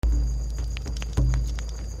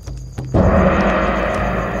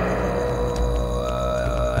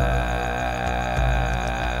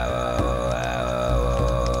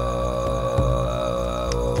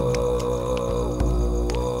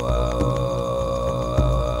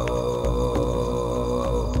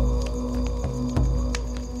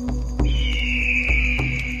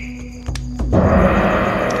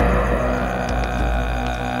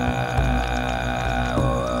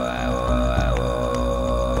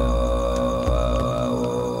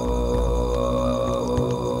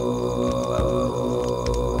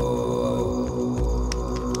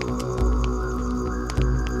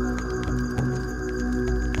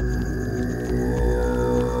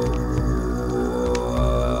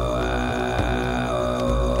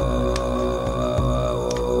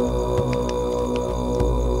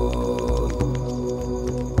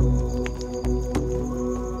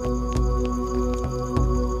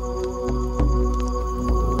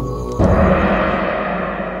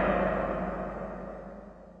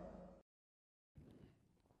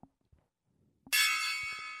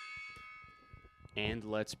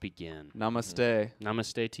let's begin. Namaste.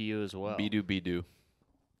 Namaste to you as well. Bidu.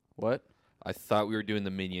 What? I thought we were doing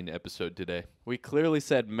the Minion episode today. We clearly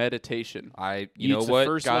said meditation. You know It's the what?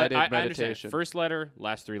 First Guided I understand. meditation. First letter,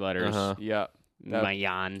 last three letters. Yeah. That-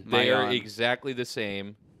 Mayan. They are Mayan. exactly the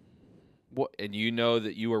same. What? And you know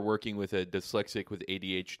that you are working with a dyslexic with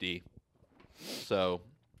ADHD. So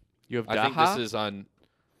You have I Daha? think this is on.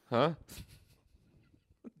 Huh?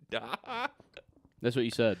 Daha? That's what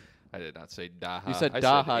you said. I did not say Daha. You said I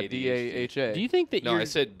Daha, ADHD. D-A-H-A. Do you think that No, you're... I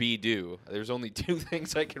said Bidu. There's only two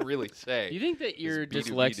things I can really say. Do you think that your Bidu,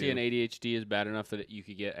 dyslexia Bidu. and ADHD is bad enough that you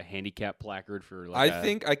could get a handicap placard for I like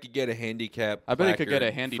think I could get a handicap. I bet I could get a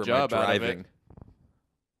placard handy for my job out of it. driving.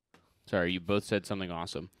 Sorry, you both said something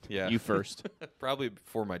awesome. Yeah. You first. Probably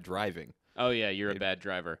for my driving. Oh, yeah, you're a bad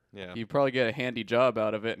driver. Yeah. You probably get a handy job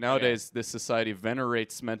out of it. Nowadays, this society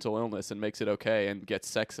venerates mental illness and makes it okay and gets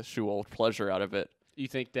sexual pleasure out of it. You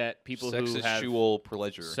think that people who have Sexual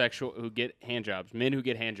pleasure. who get hand jobs, men who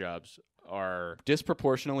get hand jobs are...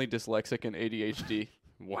 Disproportionately dyslexic and ADHD.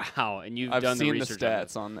 Wow, and you've I've done seen the the research on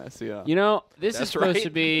stats on this, yeah. You know, this is That's supposed right. to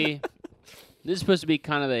be... This is supposed to be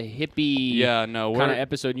kind of the hippie Yeah, no, kind of we're...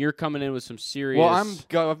 episode. And you're coming in with some serious... Well,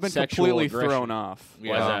 I've been sexual completely aggression. thrown off.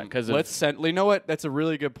 Why is that? 'Cause of- let's you know what? That's a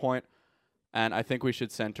really good point, and I think we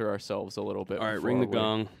should center ourselves a little bit. All right, ring the before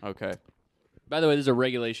we- gong. Okay. By the way, this is a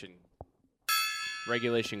regulation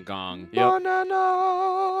gong. Yep.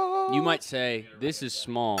 You might say this is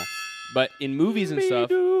small, but in movies and stuff,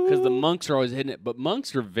 because the monks are always hitting it, but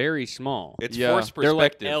monks are very small. It's Yeah. forced They're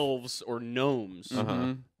like perspective. elves or gnomes, Uh-huh.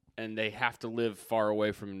 Mhm. and they have to live far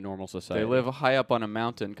away from normal society. They live high up on a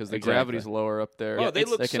mountain because the Exactly. gravity's lower up there. Oh, they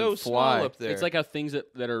look can so fly. small up there. It's like how things that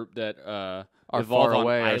Are evolve far on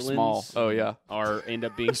away, are islands small. Oh yeah. are end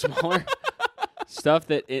up being smaller. Stuff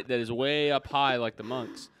that is way up high, like the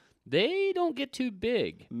monks, they don't get too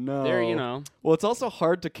big. No. They're Well, it's also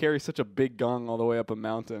hard to carry such a big gong all the way up a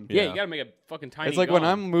mountain. yeah, Yeah. you gotta make a fucking tiny. It's like when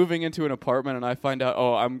gong. I'm moving into an apartment and I find out,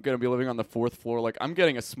 oh, I'm gonna be living on the 4th floor. Like I'm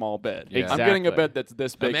getting a small bed. Yeah. I'm getting a Exactly. bed that's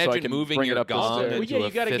this big, so I Imagine can moving bring your it up the gong stairs. Well, into yeah, a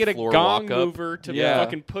you gotta fifth get a floor gong walk-up. mover to Yeah.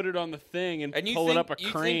 fucking put it on the thing and you pull it think- up a you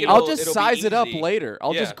think crane. it'll- I'll just it'll be size it up easy. later.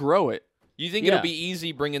 I'll Yeah. just grow it. You think Yeah. it'll be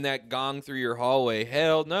easy bringing that gong through your hallway?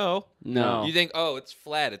 Hell no. No. You think, oh, it's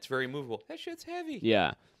flat, it's very movable. That shit's heavy.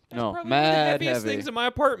 Yeah. That's No, probably one of the mad heaviest heavy. things in my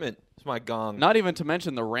apartment. It's my gong. Not even to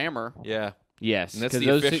mention the rammer. Yeah. Yes. And that's 'cause the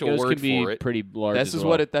those, official those word could be for it. pretty large. This as is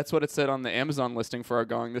well. that's what it said on the Amazon listing for our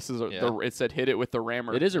gong. This is Yeah. it said hit it with the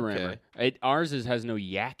rammer. It is a rammer. Ours has no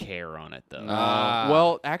yak hair on it though.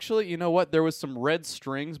 Well, actually, you know what? There was some red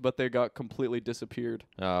strings, but they got completely disappeared.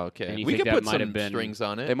 Oh, okay. And you We think could that put might some have been strings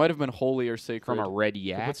on it. They might have been holy or sacred. From a red Could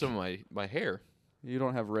yak. put some of my hair. You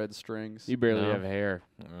don't have red strings. You barely No. have hair.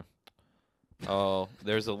 Oh,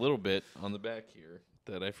 there's a little bit on the back here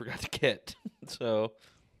that I forgot to get. So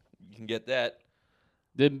you can get that.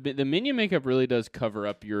 The minion makeup really does cover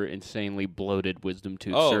up your insanely bloated wisdom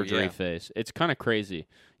tooth Oh, surgery yeah. face. It's kind of crazy.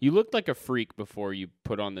 You looked like a freak before you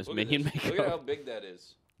put on this Look minion at this. makeup. Look at how big that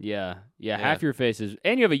is. Yeah, Yeah. half your face is,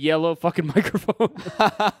 and you have a yellow fucking microphone.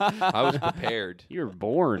 I was prepared. You're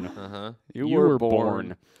born. Uh-huh. You You were were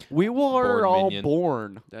born. We were Born all minion.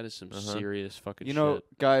 born. That is some Uh-huh. serious fucking You know,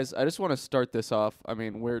 shit. guys, I just want to start this off. I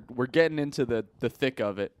mean, we're getting into the thick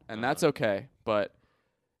of it, and that's okay. But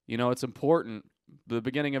you know, it's important. The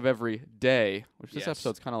beginning of every day, which this Yes.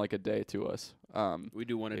 episode's kind of like a day to us. We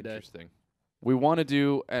do one a day. Interesting. We want to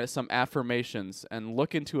do some affirmations and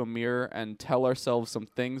look into a mirror and tell ourselves some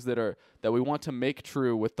things that we want to make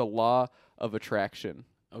true with the law of attraction.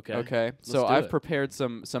 Okay. Okay. Let's So do I've it. prepared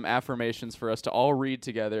some affirmations for us to all read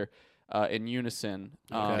together in unison.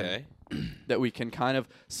 Okay. That we can kind of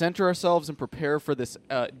center ourselves and prepare for this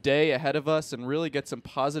day ahead of us and really get some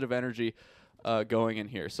positive energy going in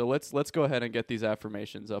here. So let's go ahead and get these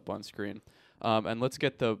affirmations up on screen. And let's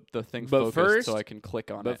get the thing But focused first- so I can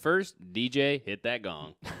click on But it. first, DJ, hit that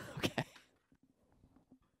gong. Okay.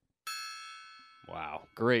 Wow.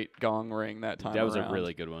 Great gong ring that time That was around. a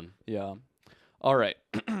really good one. Yeah. All right.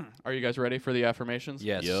 Are you guys ready for the affirmations?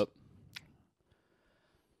 Yes. Yep.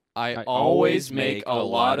 I always make a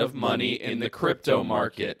lot of money in the crypto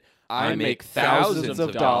market. I make thousands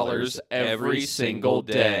of dollars every single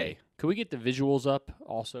day. Could we get the visuals up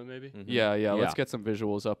also, maybe? Mhm. Yeah, Yeah. Let's get some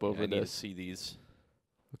visuals up Yeah, over I need to this. see these.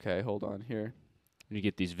 Okay, hold on here. We need to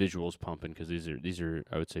get these visuals pumping because these are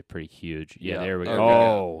I would say pretty huge. Yeah, Yeah. there we Okay. go.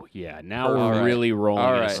 Oh, yeah. Now All we're right. really rolling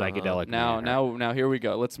All in a right. psychedelic Now, manner. now here we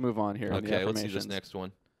go. Let's move on here. on the Okay, let's see this affirmations. next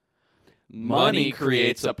one. Money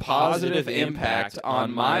creates a positive impact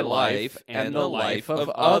on my life and the life of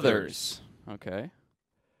others. Okay.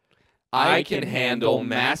 I can handle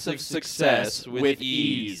massive success with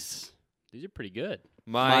ease. These are pretty good.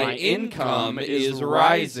 My income is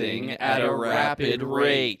rising at a rapid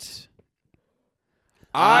rate.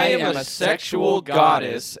 I am a sexual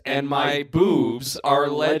goddess, and my boobs are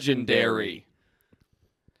legendary.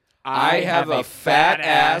 I have a fat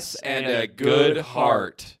ass and a good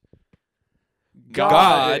heart.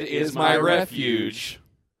 God is my refuge.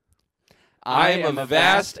 I am a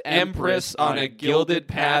vast empress on a gilded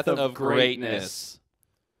path of greatness.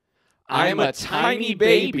 I am a tiny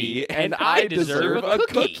baby, and I deserve a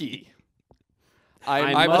cookie.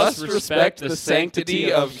 I must respect the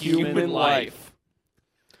sanctity of human life.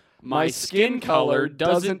 My skin color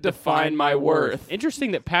doesn't define my worth.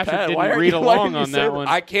 Interesting that Patrick Pat, didn't read along on that one.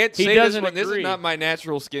 I can't He say this doesn't one. This is agree. not my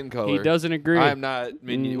natural skin color. He doesn't agree. I'm not. I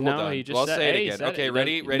mean, hold No, on. he just I'll said- say he it again. said Okay, it.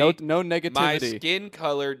 ready? Ready? No negativity. My skin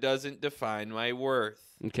color doesn't define my worth.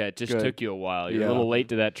 Okay, it just Good. took you a while. You're Yeah. a little late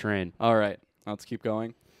to that train. All right, let's keep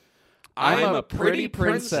going. I'm a pretty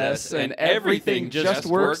princess, and everything just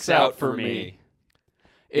works out for me.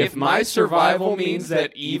 If my survival means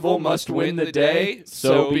that evil must win the day,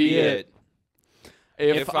 so be it.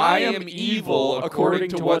 If I am evil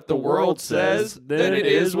according to what the world says, then it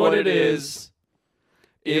is what it is.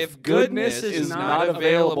 If goodness is not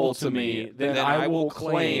available to me, then I will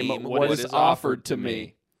claim what is offered to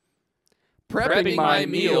me. Prepping my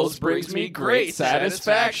meals brings me great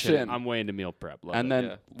satisfaction. I'm way into meal prep. Love And it.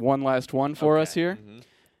 then one last one for us here.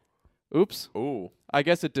 Oops. Ooh, I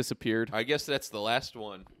guess it disappeared. I guess that's the last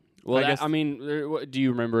one. well, I guess- I mean, do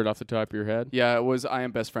you remember it off the top of your head? Yeah, it was I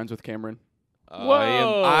am best friends with Cameron.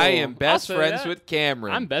 Whoa. I am best I'll say friends that. with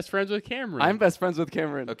Cameron. I'm best friends with Cameron. I'm best friends with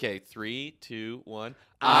Cameron. Okay, 3, 2, 1.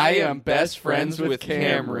 I am best friends with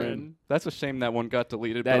Cameron. That's a shame that one got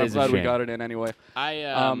deleted, That but I'm is a glad we shame. got it in anyway.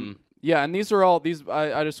 I Yeah, and these are all these.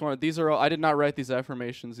 I just wanted. These are all. I did not write these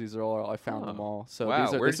affirmations. These are all. I found them all. So Wow,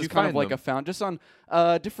 these are. where This did is you kind of find like them? a found just on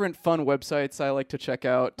different fun websites I like to check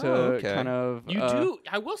out to okay. kind of. You do.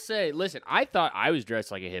 I will say, listen, I thought I was dressed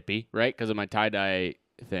like a hippie, right? Because of my tie-dye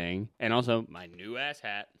thing and also my new ass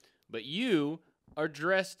hat. But you are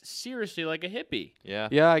dressed seriously like a hippie. Yeah.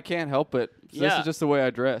 Yeah, I can't help it. This Yeah. is just the way I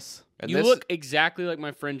dress. And You this, look exactly like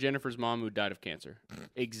my friend Jennifer's mom who died of cancer.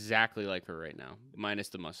 Exactly like her right now, minus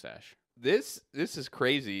the mustache. This is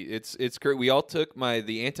crazy. It's we all took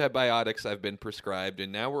the antibiotics I've been prescribed,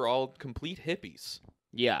 and now we're all complete hippies.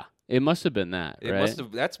 Yeah, it must have been that, It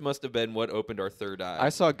right? must have been what opened our third eye. I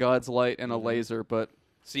saw God's light and a Mm-hmm. laser, but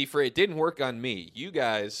See, it didn't work on me. You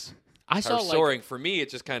guys I are saw like soaring. For me, it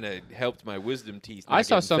just kind of helped my wisdom teeth. Not I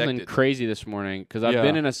saw get something infected. crazy this morning because I've Yeah.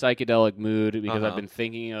 been in a psychedelic mood because I've Uh-huh. been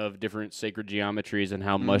thinking of different sacred geometries and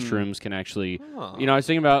how mushrooms can actually, Huh. I was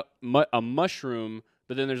thinking about a mushroom,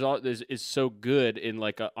 but then is so good in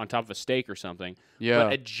like on top of a steak or something. yeah.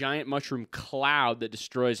 But a giant mushroom cloud that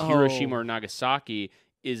destroys Oh. Hiroshima or Nagasaki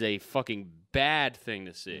is a fucking bad thing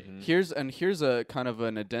to see. Here's a kind of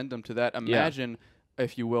an addendum to that. Imagine,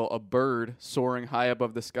 if you will, a bird soaring high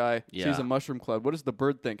above the sky, sees Yeah. a mushroom cloud. What does the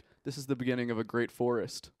bird think? This is the beginning of a great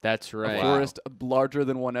forest. That's right. A forest larger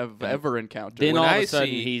than one I've ever encountered. Then When all of I a sudden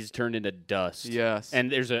see- he's turned into dust. Yes.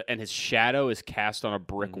 And his shadow is cast on a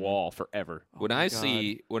brick wall forever. When Oh my I God.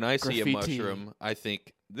 see a Graffiti. mushroom, I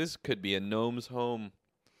think this could be a gnome's home.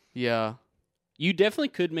 Yeah. You definitely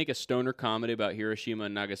could make a stoner comedy about Hiroshima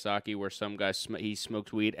and Nagasaki where some guy he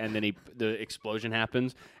smokes weed and then the explosion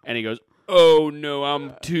happens and he goes, "Oh no,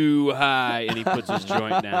 I'm too high," and he puts his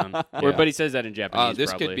joint down. Yeah. But he says that in Japanese. This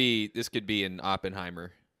probably. could be an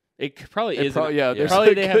Oppenheimer. Probably It is. prob- yeah, there's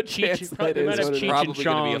probably a they have good Cheech. chance Probably, that they might is have what it is. Cheech and Probably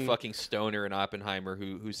going to be a Chong. fucking stoner in Oppenheimer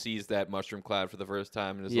who sees that mushroom cloud for the first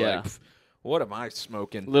time and is Yeah. like, "Pff, what am I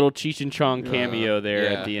smoking?" Little Cheech and Chong cameo there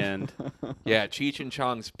yeah. at the end. Yeah, Cheech and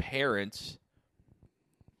Chong's parents.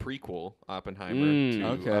 Prequel Oppenheimer Mm. to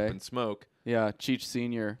Okay. Up in Smoke. Yeah. Cheech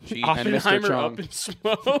Senior. Cheech And Mr. Oppenheimer Chong. up in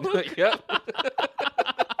smoke. Yep.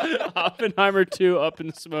 Oppenheimer 2 Up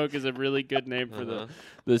in Smoke is a really good name for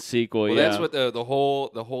the sequel. Well, yeah. that's what the whole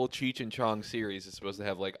Cheech and Chong series is supposed to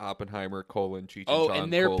have, like Oppenheimer : Cheech Oh,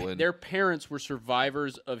 and Chong : and their parents were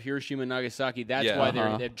survivors of Hiroshima and Nagasaki. That's Yeah. why they're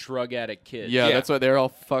Uh-huh. drug addict kids. Yeah, Yeah. that's why they're all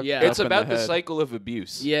fucked Yeah. up It's in about the the head. cycle of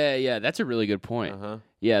abuse. Yeah, that's a really good point. Uh-huh.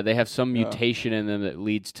 Yeah, they have some Yeah. mutation in them that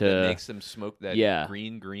leads to. That makes them smoke that yeah.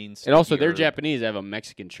 green. And also, sticky they're herb. Japanese. They have a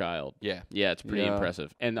Mexican child. Yeah. Yeah, it's pretty Yeah.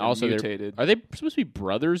 impressive. And And also, mutated. are they supposed to be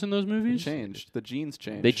brothers in those It movies? changed. The genes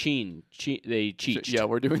changed. They they cheat. Yeah,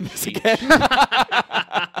 we're doing this Cheech. again.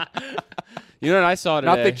 You know what I saw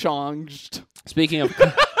today? Not they chonged. Speaking of,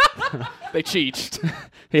 They cheeched.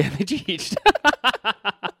 yeah, they cheat.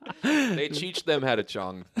 They teach them how to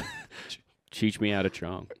chong. Teach me how to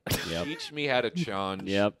chong. Yep. Teach me how to chon.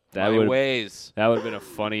 Yep. My would ways. that would have been a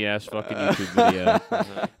funny ass fucking YouTube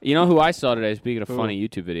video. You know who I saw today? Speaking of funny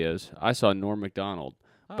YouTube videos, I saw Norm Macdonald,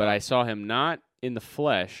 but I saw him not in the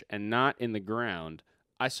flesh and not in the ground.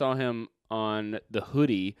 I saw him on the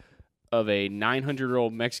hoodie of a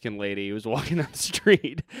 900-year-old Mexican lady who was walking down the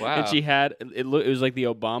street. Wow. And she had it was like the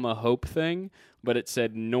Obama Hope thing, but it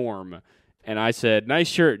said Norm. And I said, "Nice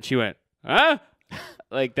shirt." And she went, "Huh?"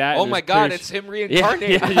 Like that. Oh my God, it's him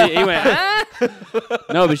reincarnated. Yeah, he went, "Ah?"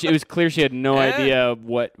 No, but it was clear she had no idea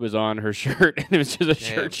what was on her shirt, and it was just a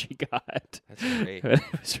shirt she got. That's great. It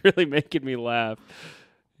was really making me laugh.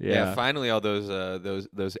 Yeah, finally, all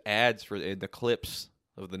those ads for the clips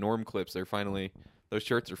of the Norm clips, those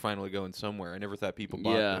shirts are finally going somewhere. I never thought people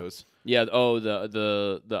bought those. Yeah. Oh,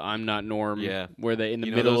 the I'm Not Norm. Yeah. Where they in the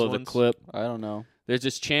You know middle those of the ones? clip. I don't know. There's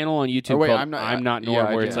this channel on YouTube wait, called I'm Not yeah, Norm,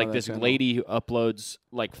 I where do it's know like that this channel. lady who uploads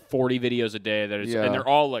like 40 videos a day. And Yeah. they're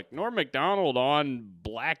all like Norm Macdonald on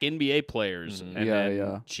black NBA players. Mhm. And Yeah, then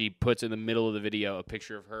yeah. she puts in the middle of the video a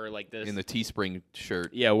picture of her like this. In the Teespring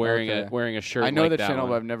shirt. Yeah, wearing Okay. a shirt. I know like the that channel,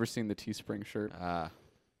 one. but I've never seen the Teespring shirt.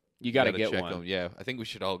 You got to Gotta get check one. them. Yeah, I think we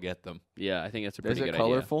should all get them. Yeah, I think that's a Is pretty it good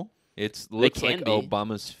colorful? It looks can like be.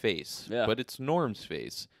 Obama's face, Yeah. but it's Norm's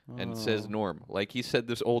face, and it says Oh. Norm, like he said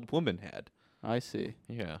this old woman had. I see.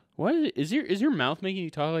 Yeah. What is your mouth making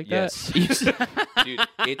you talk like Yes. that? Dude,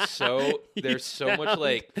 it's so You there's so much sound-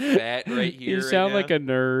 like fat right here. You right sound now. like a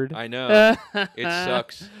nerd. I know. It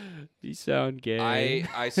sucks. You sound gay.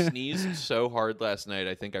 I sneezed so hard last night.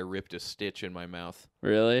 I think I ripped a stitch in my mouth.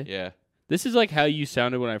 Really? Yeah. This is like how you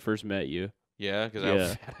sounded when I first met you. Yeah, because Yeah.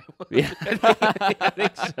 how fat I was. Yeah, I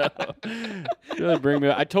think so. Really bring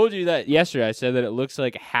me. I told you that yesterday. I said that it looks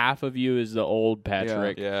like half of you is the old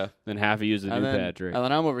Patrick, Yeah. and half of you is the new And Patrick.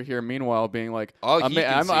 then I'm over here, meanwhile, being like, All he can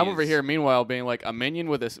I'm see over is- here, meanwhile, being like a minion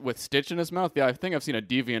with Stitch in his mouth. Yeah, I think I've seen a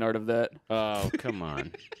deviant art of that. Oh, come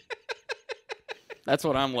on. That's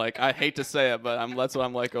what I'm like. I hate to say it, but that's what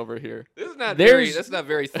I'm like over here. This is not There's- that's not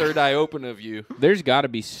very third eye open of you. There's got to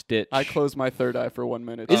be Stitch. I close my third eye for 1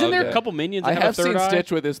 minute. Isn't Oh, there okay. a couple minions I that have a third seen eye?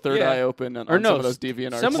 Stitch with his third Yeah. eye open on Or no, some of those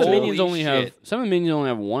deviant arts. Some of the Holy minions only shit.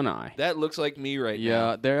 have one eye. That looks like me right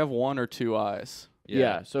now. Yeah, they have one or two eyes.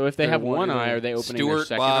 Yeah. So if they They're have one one of eye, the are they opening their Stuart,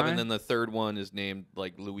 second Bob, eye? and then the third one is named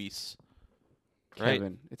like Luis. Right?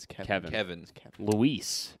 Kevin. It's Kevin. Kevin. Kevin.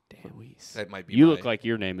 Luis. Luis. That might be You my- look like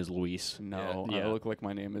your name is Luis. No, Yeah. I look like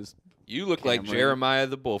my name is. You look like Cameron. Jeremiah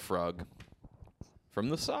the Bullfrog from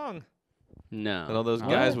the song. No. And all those Oh.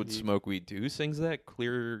 guys would He- smoke weed too. Who sings that?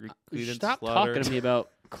 Clearance Stop Slaughter? talking to me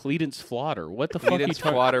about Credence Slaughter. What the fuck are you Credence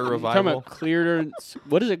talking Slaughter You're Revival? talking about Clearance.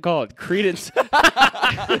 What is it called? Credence.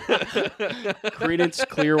 Credence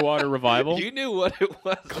Clearwater Revival. You knew what it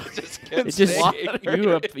was. I just kept It just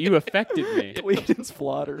saying. you affected me. Cleedence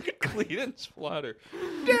Flutter. Credence Slaughter.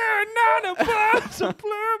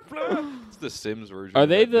 It's the Sims version. Are of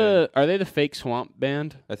they that band. the fake swamp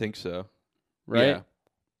band? I think so. Right. Yeah.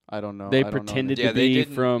 I don't know. They I don't know pretended Yeah, to they be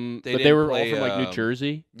didn't- from, they but they didn't were all play, from like New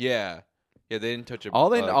Jersey. Yeah. Yeah, they didn't touch a All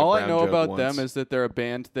like a I brown know joke about once. them is that they're a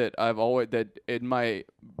band that I've always that in my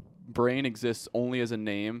brain exists only as a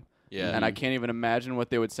name, yeah. and I can't even imagine what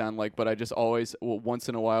they would sound like. But I just always once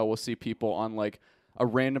in a while will see people on like a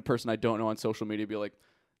random person I don't know on social media be like,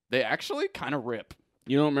 they actually kind of rip.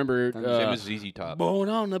 You don't remember Same as ZZ Top. Born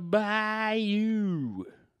on the Bayou?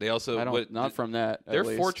 They also I don't not from that. at They're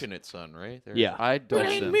least. Fortunate Son, right? They're, Yeah. I don't.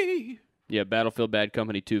 That's them. me. Yeah, Battlefield Bad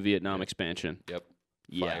Company 2 Vietnam expansion. Yep.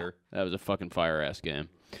 Yeah, Fire. that was a fucking fire ass game.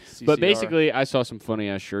 CCR. But basically, I saw some funny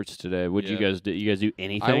ass shirts today. What'd you Yeah. guys do? You guys do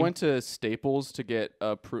anything? I went to Staples to get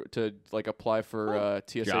to like apply for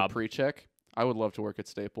TSA Job. pre-check. I would love to work at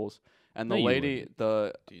Staples. And No, the you lady,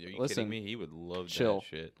 the Dude, are you Listen, kidding me? He would love chill. that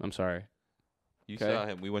shit. I'm sorry. You Okay. saw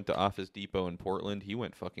him. We went to Office Depot in Portland. He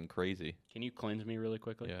went fucking crazy. Can you cleanse me really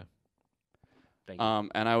quickly? Yeah. Thank you.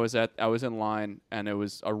 and I was in line, and it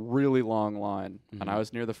was a really long line, and I Mhm.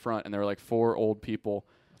 was near the front, and there were like 4 old people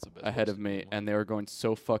That's the best ahead place of to me, go. and they were going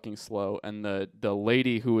so fucking slow. And the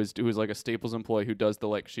lady who was like a Staples employee who does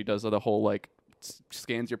she does the whole like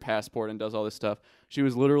scans your passport and does all this stuff. She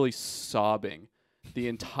was literally sobbing the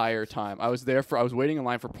entire time. I was waiting in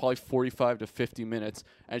line for probably 45 to 50 minutes,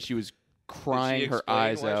 and she was crying Did she her explain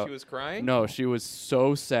eyes why out. She was crying. No, she was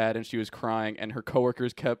so sad and she was crying, and her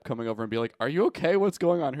coworkers kept coming over and be like, "Are you okay? What's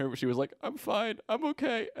going on here?" She was like, "I'm fine. I'm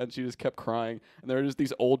okay." And she just kept crying. And there were just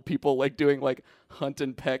these old people like doing like hunt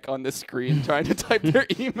and peck on the screen trying to type their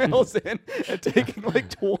emails in and taking like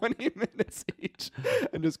 20 minutes each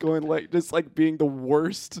and just going like being the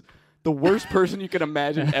worst the worst person you can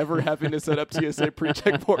imagine ever having to set up TSA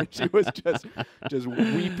pre-check for. She was just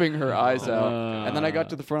weeping her eyes out. And then I got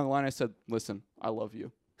to the front of the line. I said, "Listen, I love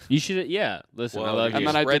you." You should, yeah. Listen, I Well, love you you. And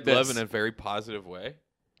then I spread did love this. in a very positive way.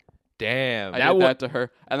 Damn. I did that to her.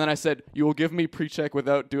 And then I said, "You will give me pre-check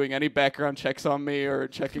without doing any background checks on me or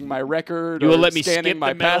checking my record You or will let me scanning skip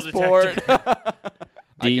my the metal passport."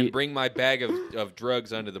 I can bring my bag of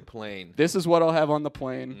drugs onto the plane. This is what I'll have on the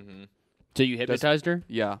plane. Mm-hmm. So you hypnotized her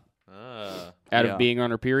Yeah. Ah, out Yeah. of being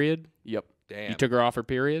on her period? Yep. damn. You took her off her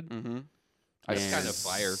period? Mm-hmm. That's Damn. kind of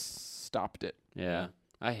fire. Stopped it. Yeah.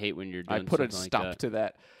 I hate when you're I doing put a something stop like that. to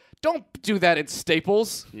that. Don't do that in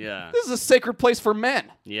Staples. Yeah. This is a sacred place for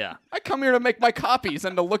men. Yeah. I come here to make my copies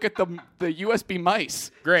and to look at the USB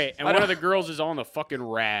mice. Great. And I one of don't- the girls is on the fucking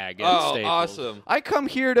rag at Oh, Staples. awesome. I come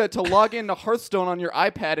here to log into Hearthstone on your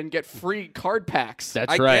iPad and get free card packs.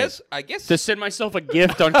 That's I right. guess. To send myself a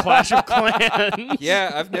gift on Clash of Clans.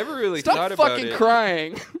 Yeah, I've never really Stop thought about fucking it.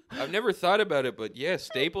 crying. I've never thought about it, but yeah,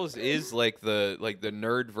 Staples is like the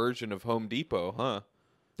nerd version of Home Depot, huh?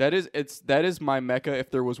 That is my mecca if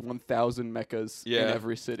there was 1,000 meccas in Yeah.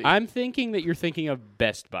 every city. I'm thinking that you're thinking of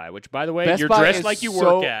Best Buy, which, by the way, Best you're Buy dressed is like you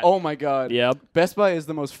so, work at. Oh my god. Yep. Best Buy is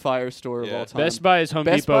the most fire store of Yeah. all time. Best Buy is Home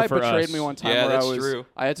Best Depot Buy for betrayed us. me one time Yeah, where that's I was true.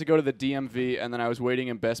 I had to go to the DMV and then I was waiting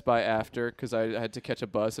in Best Buy after because I had to catch a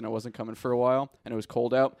bus and it wasn't coming for a while and it was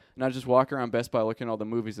cold out and I was just walking around Best Buy looking at all the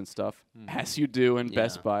movies and stuff as you do in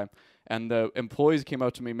Best Yeah. Buy, and the employees came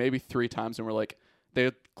up to me maybe 3 times and were like, they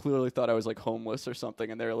clearly thought I was like homeless or something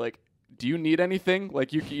and they were like, "Do you need anything?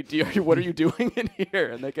 Like what are you doing in here?"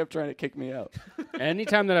 And they kept trying to kick me out.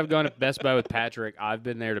 Anytime that I've gone to Best Buy with Patrick, I've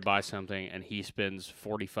been there to buy something, and he spends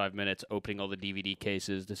 45 minutes opening all the DVD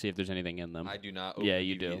cases to see if there's anything in them. I do not. Yeah, open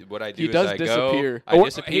you DVD. do. What I do He is does I disappear. go, I Or-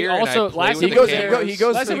 disappear, he also- and I play last with he the goes- cameras. he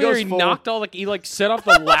goes Last time he we were, goes he full- knocked all he set off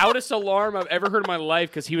the loudest alarm I've ever heard in my life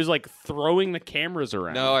because he was like throwing the cameras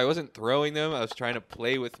around. No, I wasn't throwing them. I was trying to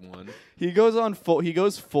play with one. He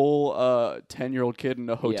goes full 10-year-old kid in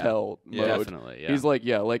a hotel Yeah, mode. definitely. Yeah. He's like,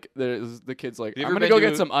 there's the kid's like, Have you I'm ever gonna go been get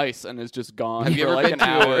to- some ice, and is just gone Have you for ever like been an to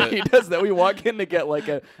hour. a- He does that. We walk in to get like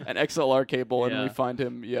an XLR cable, and Yeah. we find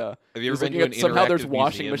him. Yeah. Have you ever He's been looking to an at somehow there's interactive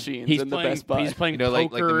washing museum? machines he's in the playing. Best Buy. He's playing You know,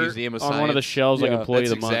 like the poker Museum of on one of the Science? shelves like Yeah. Employee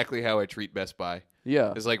That's of the Month. exactly how I treat Best Buy.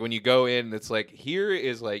 Yeah. It's like when you go in, it's like here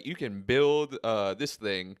is like you can build this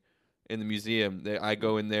thing in the museum. I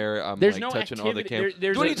go in there, I'm There's like no touching all the activity- cameras.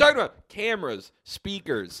 there's What are a- you talking about? Cameras,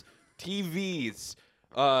 speakers, TVs,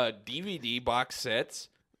 DVD box sets,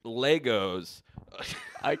 Legos,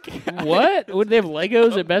 I can't. What? Would they have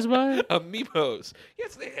Legos at Best Buy? Amiibos.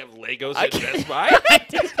 Yes, they have Legos I at can't- Best Buy.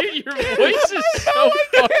 Dude, your voice is so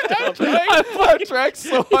fucked up. I tried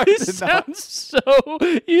so hard You to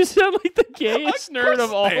not. you sound like the gayest nerd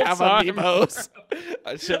of all They have time. Amiibos.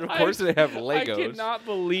 I said, of course they have I Legos. cannot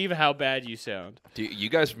believe how bad you sound. Dude, you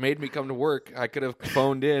guys made me come to work. I could have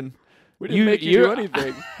phoned in. We didn't make you do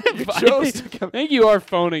anything. You I chose think, to come. I think you are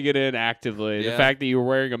phoning it in actively. The Yeah. fact that you were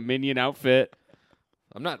wearing a Minion outfit.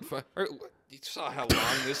 I'm not. You saw how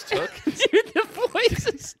long this took. Dude, the voice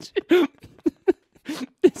is too,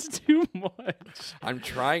 it's too much. I'm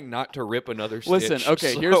trying not to rip another stitch. Listen,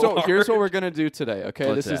 okay, so here's what hard. we're going to do today, okay?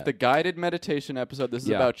 What's This is that? the guided meditation episode. This is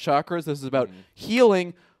Yeah. about chakras. This is about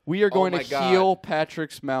healing. We are going to my God. heal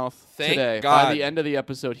Patrick's mouth Thank today. By God. the end of the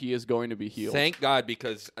episode, he is going to be healed. Thank God,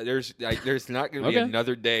 because there's not going to be Okay.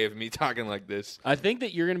 another day of me talking like this. I think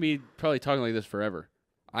that you're going to be probably talking like this forever.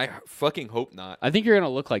 I fucking hope not. I think you're going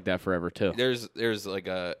to look like that forever, too. There's like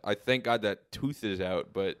I thank God that tooth is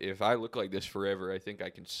out, but if I look like this forever, I think I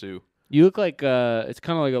can sue. You look like it's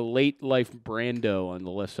kind of like a late life Brando on the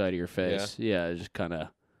left side of your face. Yeah, it's just kind of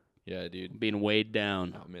Yeah, dude. being weighed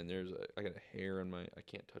down. Oh man, I got a hair on my. I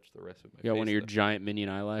can't touch the rest of my. You got face, one of your though. giant Minion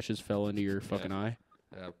eyelashes fell into your fucking eye.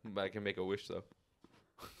 But I can make a wish though.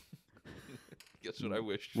 Guess what I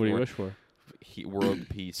wished What do you for? wish for? World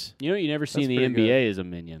peace. You know what you never see in the pretty NBA is a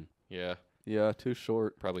Minion. Yeah, Yeah, too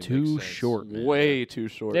short. probably Too makes sense. short, man. Way too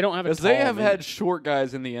short. They don't have a 'Cause they tall have minion. had short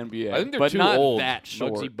guys in the NBA. I think they're but too not old. that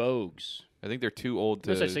short. Muggsy Bogues. I think they're too old to.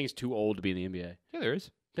 No such thing as too old to be in the NBA. Yeah, there is.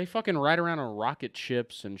 They fucking ride around on rocket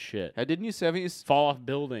ships and shit. Haven't you Fall off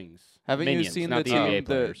buildings. haven't Minions, you seen not the the NBA team,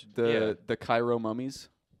 players. the Cairo Mummies?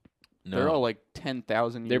 No, They're all like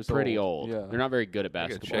 10,000 They're years pretty old. Yeah. They're not very good at I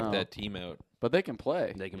gotta basketball. check Wow. that team out. But they can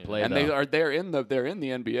play. They can Yeah. play, and though. they're in the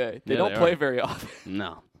NBA. They Yeah, don't they play are. very often.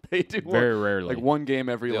 No, They do very rarely. like one game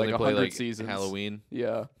every They like only play 100 like seasons. Halloween.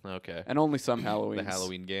 Yeah. Okay. And only some Halloween. The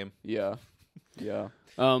Halloween game. Yeah. Yeah.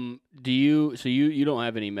 Do you? So you don't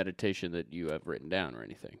have any meditation that you have written down or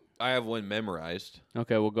anything? I have one memorized.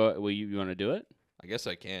 Okay, we'll go. Will you want to do it? I guess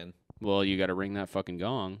I can. Well, you got to ring that fucking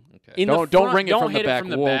gong. Okay. Don't ring it don't from the hit back. From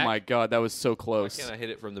the Whoa, back. my God, that was so Why close. can't I hit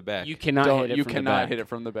it from the back? You cannot hit it You from cannot the back. hit it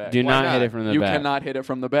from the back. Do Why not not? hit it from the You back. cannot hit it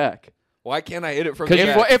from the back. Why can't I hit it from the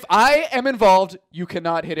Because back? If I am involved, you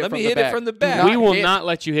cannot hit it Let from me the hit it back. from the Do back. We will hit- not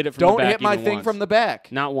let you hit it from Don't the back hit my even thing once. from the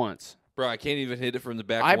back. Not once. Bro, I can't even hit it from the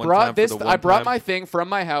back. I one brought time this. For the I one brought time. my thing from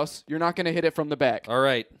my house. You're not going to hit it from the back. All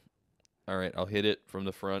right. I'll hit it from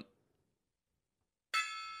the front.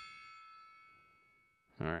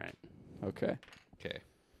 All right. Okay. Okay.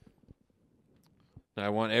 Now I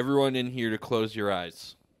want everyone in here to close your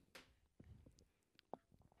eyes.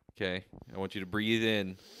 Okay. I want you to breathe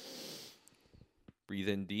in. Breathe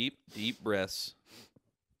in deep breaths.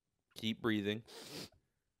 Keep breathing.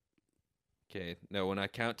 Okay. Now when I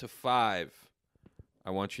count to 5, I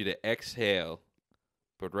want you to exhale.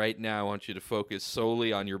 But right now I want you to focus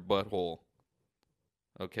solely on your butthole.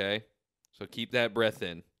 Okay? So keep that breath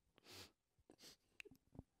in.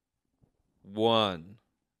 1,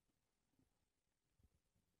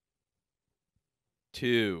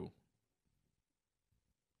 2,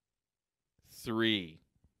 3,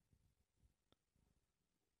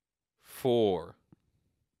 4,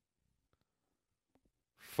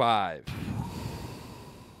 5.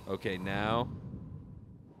 Okay, now,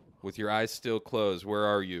 with your eyes still closed, where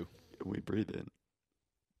are you? We breathe in.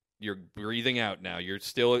 You're breathing out now. You're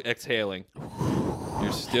still exhaling.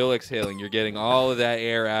 You're still exhaling. You're getting all of that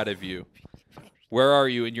air out of you. Where are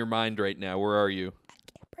you in your mind right now? Where are you?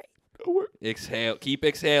 Exhale. Keep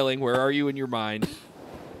exhaling. Where are you in your mind?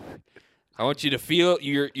 I want you to feel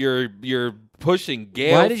you're pushing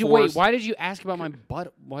gale Why did you force. wait? Why did you ask about my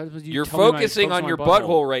butt? Why was you? You're tell me when I focusing focus on your my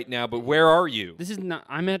butthole right now, but where are you? This is not.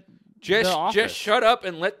 I'm at Just the office. shut up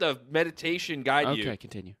and let the meditation guide you. Okay,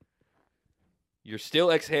 continue. You're still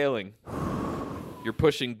exhaling. You're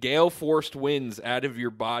pushing gale-forced winds out of your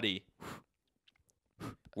body.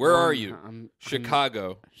 Where are you?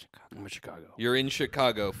 Chicago. I'm in Chicago. You're in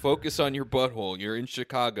Chicago. Focus on your butthole. You're in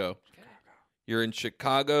Chicago. You're in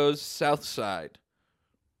Chicago's south side.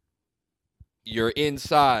 You're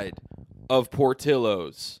inside of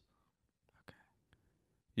Portillo's.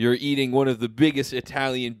 You're eating one of the biggest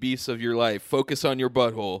Italian beefs of your life. Focus on your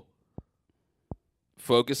butthole.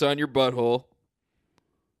 Focus on your butthole.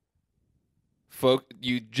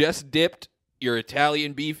 You just dipped your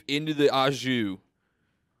Italian beef into the au jus.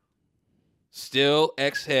 Still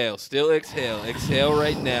exhale. Still exhale. Exhale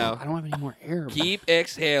right now. I don't have any more air. Keep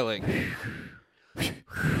exhaling.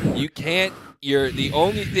 You can't. The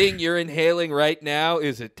only thing you're inhaling right now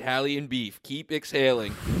is Italian beef. Keep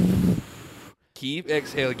exhaling. Keep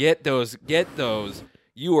exhaling. Get those. Get those.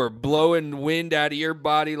 You are blowing wind out of your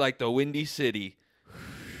body like the Windy City.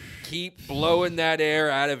 Keep blowing that air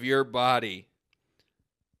out of your body.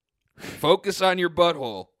 Focus on your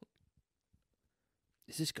butthole.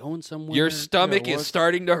 Is this going somewhere? Your stomach is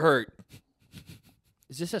starting to hurt.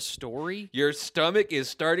 Is this a story? Your stomach is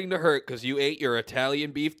starting to hurt because you ate your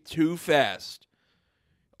Italian beef too fast.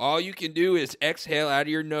 All you can do is exhale out of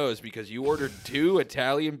your nose because you ordered 2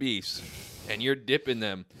 Italian beefs and you're dipping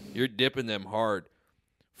them. You're dipping them hard.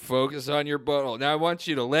 Focus on your butthole. Now I want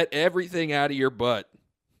you to let everything out of your butt.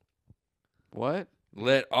 What?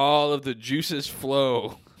 Let all of the juices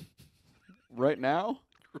flow. Right now?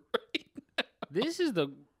 This is the.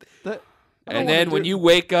 And then when you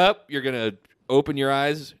wake up, you're going to open your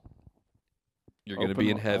eyes. You're going to Open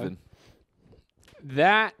be in my heaven.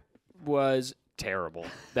 That was terrible.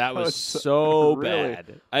 That was so really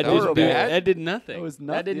bad. That was bad? That did nothing. That was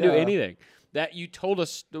That didn't do anything. That you told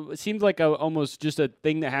us. It seemed like almost just a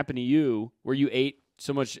thing that happened to you, where you ate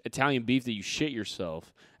so much Italian beef that you shit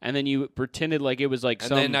yourself, and then you pretended like it was like And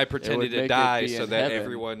some. then I pretended make to it die be so in that heaven.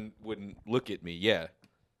 everyone wouldn't look at me. Yeah.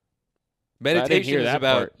 I didn't Meditation hear is that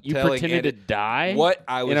about part. You telling pretended to Andy- die. What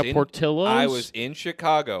I was in a Portillo's. I was in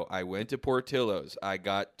Chicago. I went to Portillo's. I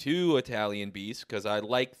got 2 Italian beefs because I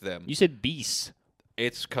like them. You said beast.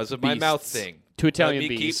 It's because of my mouth Beasts. thing. 2 Italian Let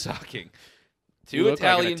me beasts. keep talking. You 2 look like an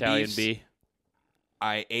Italian Italian beefs. bee.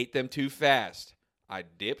 I ate them too fast. I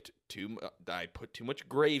I put too much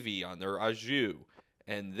gravy on their au jus,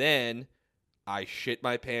 and then I shit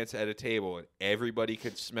my pants at a table, and everybody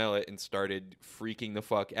could smell it and started freaking the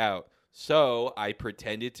fuck out. So I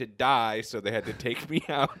pretended to die, so they had to take me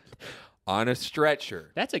out on a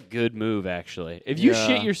stretcher. That's a good move, actually. If you Yeah.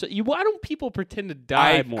 shit yourself, why don't people pretend to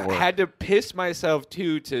die I more? had to piss myself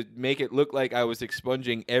too to make it look like I was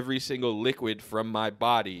expunging every single liquid from my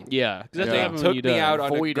body. yeah, because that's Yeah. what They happens took when you me die. out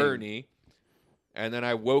on a Voiding. gurney, and then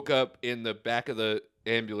I woke up in the back of the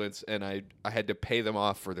ambulance, and I had to pay them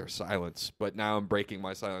off for their silence. But now I'm breaking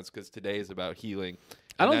my silence because today is about healing.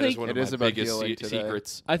 I don't And that is think one of it my is about biggest healing today.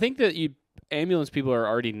 secrets. I think that you ambulance people are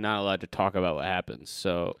already not allowed to talk about what happens.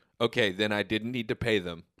 So, Okay, then I didn't need to pay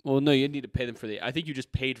them. well, no, you need to pay them for I think you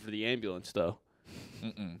just paid for the ambulance though.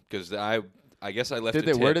 Because I guess I left Did a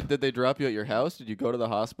they? tip. Where did they drop you at your house? Did you go to the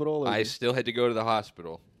hospital? Or I still had to go to the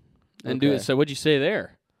hospital. And do Okay. it. So what'd you say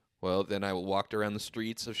there? Well, then I walked around the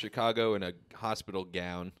streets of Chicago in a hospital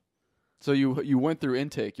gown. So you went through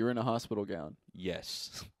intake. You were in a hospital gown.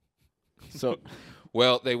 Yes. So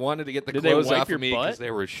Well, they wanted to get the Did they clothes wipe off your of me butt? because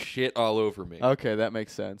there was shit all over me. okay, that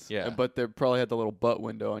makes sense. Yeah. But they probably had the little butt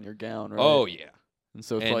window on your gown, right? Oh, yeah. and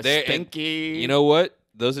so it's and like they- and stinky. You know what?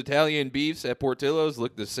 Those Italian beefs at Portillo's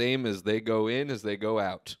look the same as they go in as they go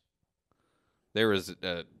out. There was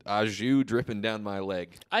au jus dripping down my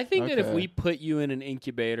leg. I think that if Okay. we put you in an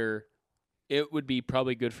incubator, it would be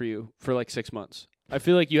probably good for you for like 6 months. I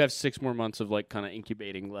feel like you have 6 more months of like kind of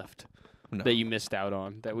incubating left No. that you missed out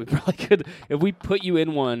on. That we probably could, if we put you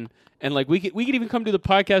in one, and like we could even come to the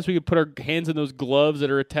podcast. We could put our hands in those gloves that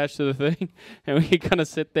are attached to the thing, and we could kind of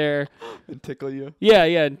sit there, and tickle you. yeah,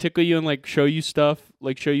 and tickle you and like show you stuff,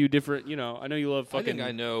 like show you different. You know, I know you love I fucking think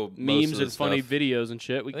I know memes most of the and funny stuff. videos and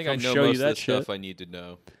shit. We I can think I come know show most you of the that shit. stuff I need to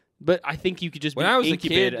know. But I think you could just When be I was a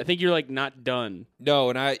incubated. kid- I think you're like not done. No,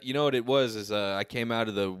 and you know what it was is I came out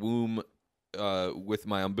of the womb with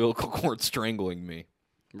my umbilical cord strangling me.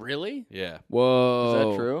 Really? Yeah, Whoa.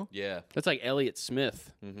 Is that true? yeah, That's like Elliot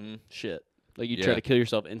Smith mm-hmm. shit. Like you Yeah. try to kill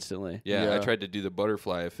yourself instantly. yeah. Yeah. I tried to do the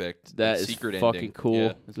butterfly effect. That the is secret fucking ending. cool.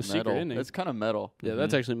 Yeah. It's a It's secret metal. ending. It's kind of metal. Yeah,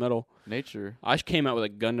 that's actually metal. Nature. I came out with a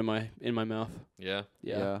gun in my mouth. Yeah.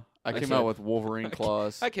 Yeah. I I came said- out with Wolverine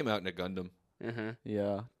claws. I came out in a Gundam. Uh-huh.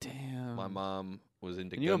 Yeah. Damn. My mom was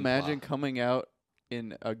into. Can you Gunpla. imagine coming out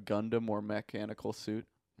in a Gundam or mechanical suit?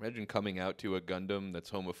 Imagine coming out to a Gundam that's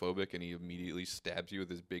homophobic and he immediately stabs you with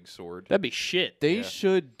his big sword. That'd be shit. They Yeah.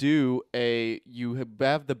 should do you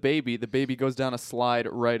have the baby goes down a slide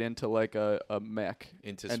right into like a mech,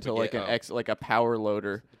 into like an like a power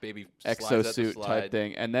loader the baby slides out the exosuit slide type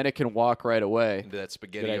thing, and then it can walk right away. into that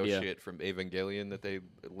spaghetti idea. shit from Evangelion that they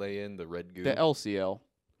lay in the red goo. The LCL.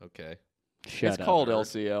 Okay. Shut It's up. called nerd.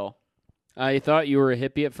 LCL. I thought you were a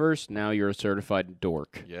hippie at first. Now you're a certified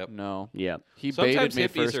dork. Yep. No, Yeah. he Sometimes baited me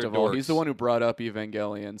hippies first are of all. He's the dorks. one who brought up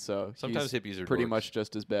Evangelion, so Sometimes he's hippies are pretty dorks. much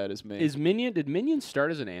just as bad as me. Did Minion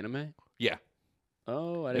start as an anime? Yeah.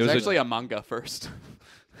 Oh, I it didn't was was a- actually a manga first.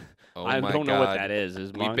 Oh I my don't know what God. that is.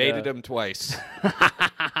 We baited him twice.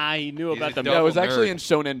 He knew He's about a the dog. Yeah, it was Double actually nerd. in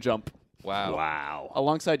Shonen Jump Wow. Wow.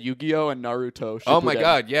 alongside Yu-Gi-Oh and Naruto. Oh my Shippuden.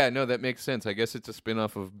 God. Yeah. No, that makes sense. I guess it's a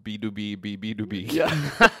spin-off of B2B B2B.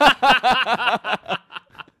 Yeah.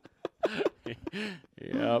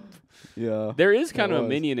 Yep. yeah. There is kind It of a was.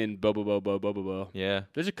 minion in Bobo. Yeah.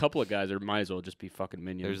 There's a couple of guys that might as well just be fucking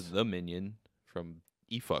minions. There's the minion from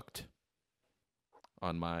eFucked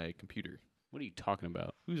on my computer. What are you talking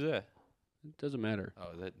about? Who's that? It doesn't matter.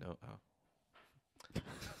 Oh, that no. Oh.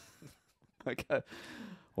 Okay.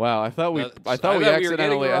 Wow, I thought we No, I I thought we thought we were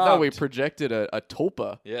accidentally getting I thought we robbed. projected a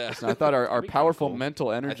tulpa. Yeah. And I thought our That'd be kinda powerful cool. mental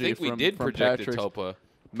I energy think from, we did from project a Patrick's tulpa.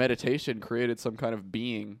 meditation created some kind of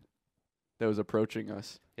being that was approaching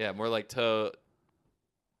us. Yeah, more like toe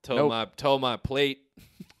Nope. my plate.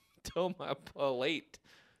 toe my plate.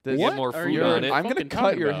 This- Get more are food you on it. I'm gonna fucking cut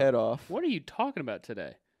talking your about? head off. What are you talking about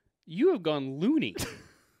today? You have gone loony.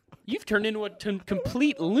 You've turned into a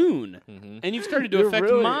complete loon, Mhm. and you've started to You're affect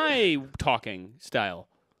really- my talking style.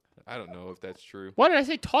 I don't know if that's true. Why did I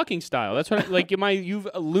say talking style? That's what you've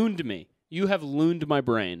looned me. You have looned my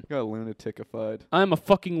brain. Got lunaticified. I'm a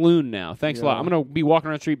fucking loon now. Thanks a lot. Yeah. I'm gonna be walking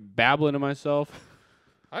around the street babbling to myself.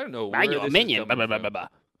 I don't know. Are Where you a this is minion? coming Blah, blah, from. blah, blah.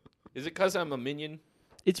 Is it because I'm a minion?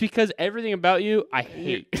 It's because everything about you, I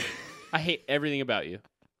hate. I hate everything about you.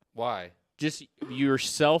 Why? Just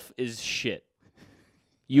yourself is shit.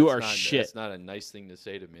 You That's are not, shit. That's not a nice thing to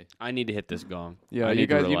say to me. I need to hit this gong. Yeah, I you need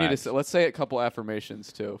guys to you need to relax. say, let's say a couple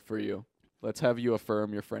affirmations too for you. Let's have you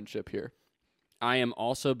affirm your friendship here. I am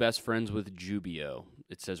also best friends with Jubio.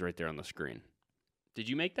 It says right there on the screen. Did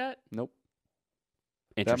you make that? Nope.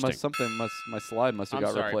 Interesting. My slide must have I'm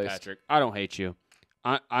got sorry, replaced. Patrick. I don't hate you.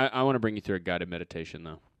 I want to bring you through a guided meditation,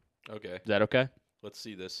 though. Okay, Is that okay? let's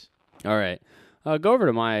see this. All right. Go over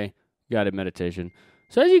to my guided meditation.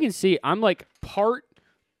 So as you can see, I'm like part,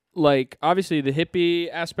 like obviously the hippie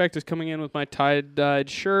aspect is coming in with my tie-dyed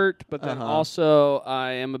shirt, but then Uh-huh. also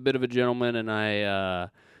I am a bit of a gentleman and I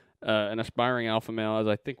an aspiring alpha male, as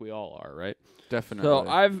I think we all are, right? Definitely. So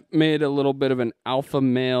I've made a little bit of an alpha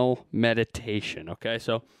male meditation. Okay,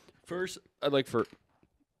 so first I'd like for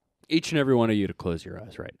each and every one of you to close your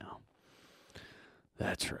eyes right now.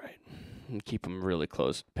 That's right. And keep them really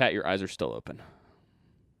close. Pat, your eyes are still open.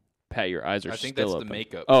 Pat, your eyes are I think still that's open. the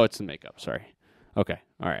makeup. Oh, it's the makeup. Sorry. Okay.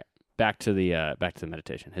 All right. back to the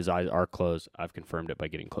meditation. His eyes are closed. I've confirmed it by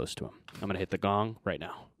getting close to him. I'm going to hit the gong right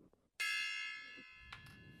now.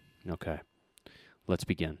 Okay. Let's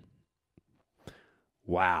begin.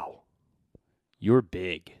 Wow. You're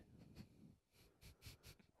big.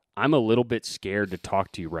 I'm a little bit scared to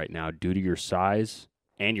talk to you right now due to your size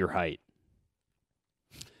and your height.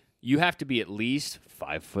 You have to be at least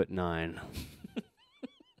 5'9".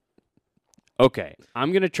 Okay,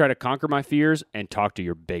 I'm going to try to conquer my fears and talk to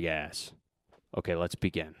your big ass. Okay, let's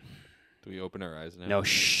begin. Do we open our eyes now? No,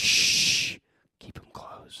 shh. Keep them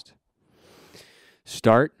closed.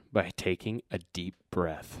 Start by taking a deep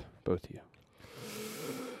breath, both of you.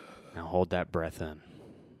 Now hold that breath in.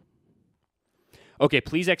 Okay,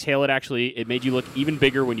 please exhale it. Actually, it made you look even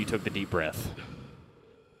bigger when you took the deep breath.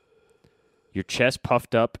 Your chest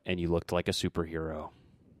puffed up and you looked like a superhero.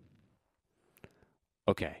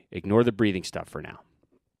 Okay, ignore the breathing stuff for now.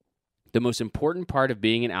 The most important part of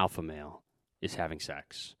being an alpha male is having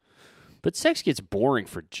sex. But sex gets boring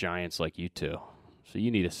for giants like you two. So you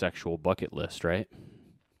need a sexual bucket list, right?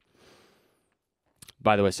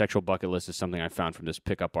 By the way, sexual bucket list is something I found from this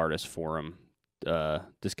pickup artist forum.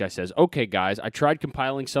 This guy says, okay, guys, I tried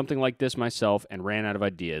compiling something like this myself and ran out of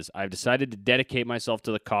ideas. I've decided to dedicate myself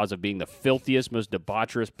to the cause of being the filthiest, most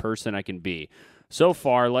debaucherous person I can be. So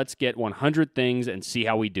far, let's get 100 things and see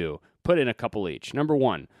how we do. Put in a couple each. Number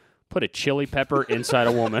 1, put a chili pepper inside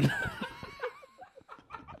a woman.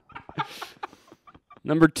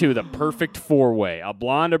 Number 2, the perfect 4-way. A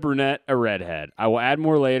blonde, a brunette, a redhead. I will add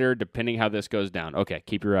more later, depending how this goes down. Okay,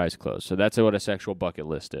 keep your eyes closed. So that's what a sexual bucket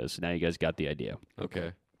list is. Now you guys got the idea.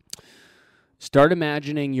 Okay. Start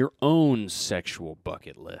imagining your own sexual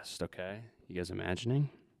bucket list, okay? You guys imagining?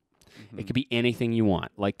 Mm-hmm. It could be anything you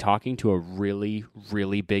want, like talking to a really,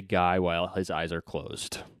 really big guy while his eyes are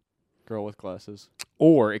closed. Girl with glasses.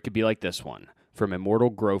 Or it could be like this one, from Immortal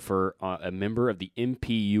Grofer, a member of the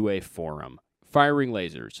MPUA forum. Firing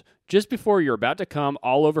lasers. Just before you're about to come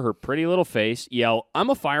all over her pretty little face, yell, I'm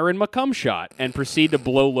a firing my cum shot, and proceed to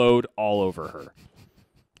blow load all over her.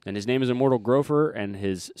 And his name is Immortal Grofer, and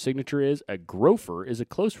his signature is, a grofer is a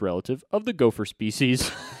close relative of the gopher species.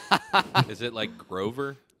 Is it like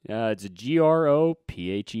Grover? It's a Gropher.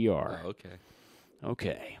 Oh, okay.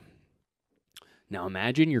 Okay. Now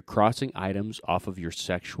imagine you're crossing items off of your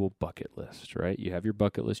sexual bucket list, right? You have your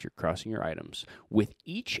bucket list, you're crossing your items. With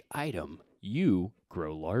each item, you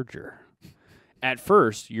grow larger. At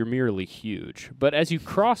first, you're merely huge, but as you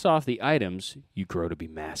cross off the items, you grow to be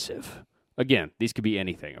massive. Again, these could be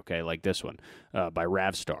anything, okay? Like this one by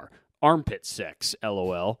Ravstar. Armpit sex,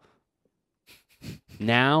 LOL.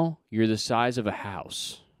 Now, you're the size of a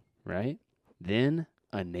house, right? Then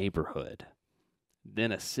a neighborhood.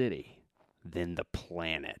 Then a city. Then the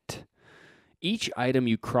planet. Each item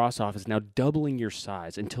you cross off is now doubling your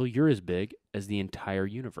size until you're as big as the entire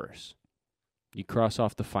universe. You cross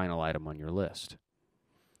off the final item on your list.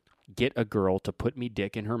 Get a girl to put me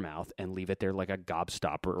dick in her mouth and leave it there like a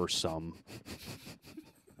gobstopper or some.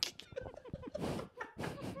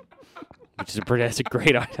 That's a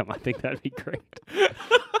great item. I think that'd be great.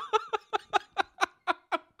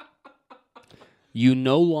 You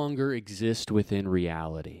no longer exist within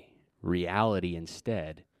reality. Reality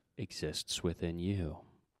instead exists within you.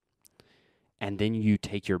 And then you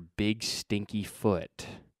take your big stinky foot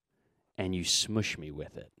and you smush me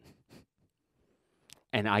with it.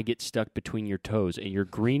 And I get stuck between your toes, and your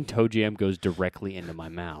green toe jam goes directly into my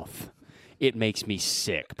mouth. It makes me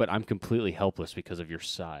sick, but I'm completely helpless because of your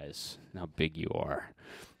size and how big you are.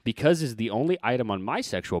 Because is the only item on my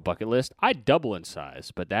sexual bucket list, I double in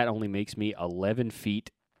size, but that only makes me 11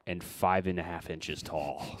 feet and 5.5 inches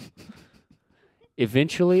tall.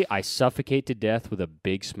 Eventually, I suffocate to death with a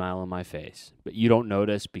big smile on my face, but you don't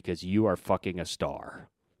notice because you are fucking a star.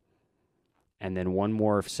 And then one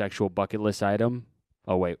more sexual bucket list item.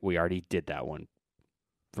 Oh, wait, we already did that one.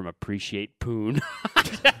 From Appreciate Poon.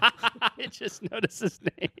 I just noticed his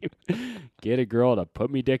name. Get a girl to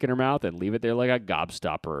put me dick in her mouth and leave it there like a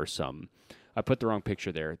gobstopper or something. I put the wrong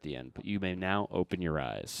picture there at the end, but you may now open your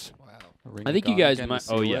eyes. Wow. I think you guys might.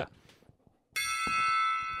 Oh, yeah.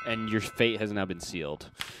 And your fate has now been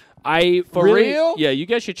sealed. For real? Yeah, you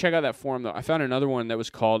guys should check out that forum though. I found another one that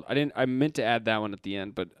was called. I meant to add that one at the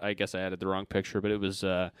end, but I guess I added the wrong picture. But it was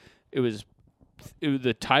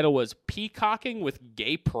the title was "Peacocking with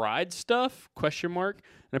Gay Pride Stuff?" ? And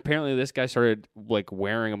apparently this guy started like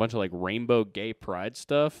wearing a bunch of like rainbow gay pride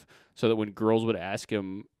stuff, so that when girls would ask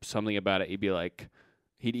him something about it, he'd be like,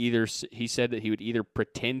 he said that he would either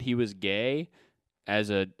pretend he was gay as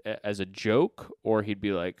a joke, or he'd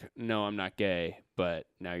be like, "No, I'm not gay, but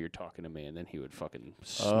now you're talking to me," and then he would fucking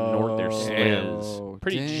snort their skins.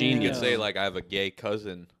 pretty Damn. You genius. could say like I have a gay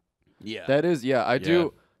cousin. Yeah. That is, I Yeah.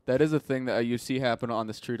 do. That is a thing that you see happen on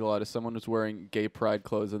the street a lot. Is someone was wearing gay pride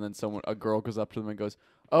clothes, and then a girl goes up to them and goes,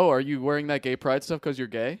 "Oh, are you wearing that gay pride stuff because you're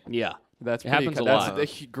gay?" yeah. That's It pretty happens a that's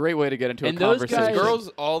lot. a great way to get into And a those conversation. guys- Girls,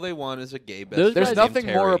 all they want is a gay best Those friend. There's guys nothing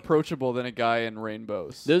named more Terry. approachable than a guy in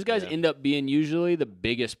rainbows. Those guys Yeah. end up being usually the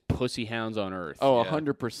biggest pussy hounds on earth. Oh, Yeah.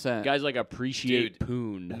 100%. Guys like appreciate Dude,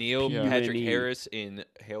 poon. Neil Yeah. Patrick P-U-N-E. Harris in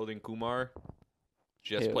Harold and Kumar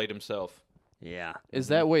just Harold. played himself. Yeah. Is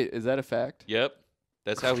that a fact? Yep.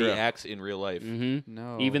 That's how he True. acts in real life. Mm-hmm.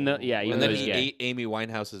 No. Even though And then he's he gay. ate Amy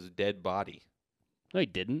Winehouse's dead body. No, he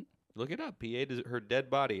didn't. Look it up. He ate her dead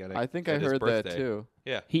body. I think I at his heard that birthday. too.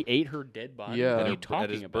 Yeah. He ate her dead body. Yeah. What are you At talking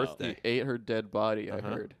his about? birthday. He ate her dead body. I Uh-huh.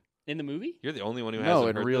 heard. In the movie? You're the only one who No, hasn't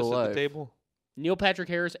in heard real this at life. the table. Neil Patrick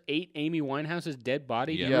Harris ate Amy Winehouse's dead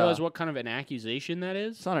body. Do you Yeah. realize what kind of an accusation that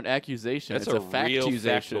is? It's not an accusation. That's it's a a fact real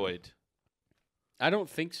accusation. factoid. I don't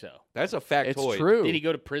think so. That's a factoid. It's true. Did he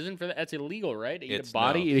go to prison for that? That's illegal, right? To eat It's a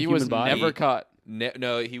body, no. eat a He human was body. never caught.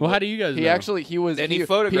 No, he. Well, how do you guys He know? actually he was. Then he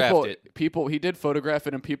photographed people, it. He did photograph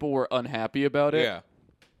it, and people were unhappy about it. Yeah.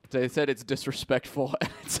 They said it's disrespectful.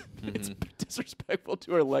 It's disrespectful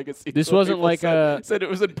to our legacy. This is what wasn't people like said. Said it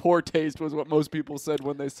was in poor taste. Was what most people said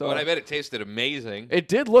when they saw But I it. bet it tasted amazing. It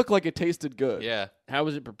did look like it tasted good. Yeah. How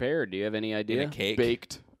was it prepared? Do you have any In idea? a cake.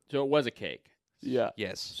 Baked. So it was a cake. Yeah.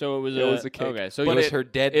 Yes. So it was It was a cake. Okay, so But you- it was her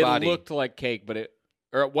dead it body. looked like cake, but it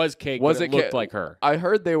was cake. Was but it it looked ca- like her? I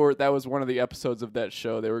heard that was one of the episodes of that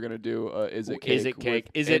show. They were gonna do. Is it cake? Is it cake?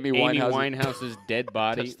 with Is it Amy Winehouse? Winehouse's dead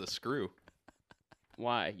body? That's the screw.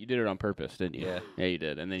 Why? You did it on purpose, didn't you? Yeah. Yeah, you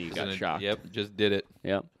did, and then you got Isn't it- shocked. Yep. Just did it.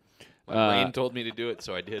 Yep. My brain told me to do it,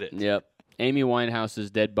 so I did it. Yep. Amy Winehouse's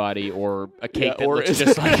dead body, or a cake that or looks is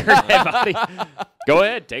just it- like her dead body. Go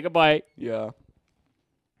ahead, take a bite. Yeah.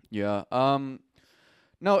 Yeah.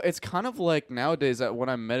 No, it's kind of like nowadays that when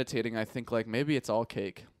I'm meditating, I think like maybe it's all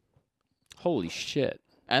cake, Holy shit!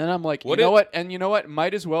 and then I'm like, What you know if- what? And you know what?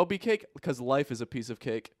 Might as well be cake because life is a piece of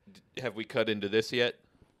cake. Have we cut into this yet?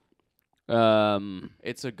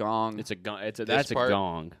 It's a gong. It's a gong. That's This a part-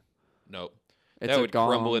 gong. Nope. It's That a would gong.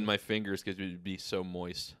 crumble in my fingers because it would be so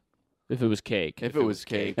moist. If it was cake, If it was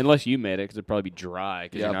cake. unless you made it, because it'd probably be dry.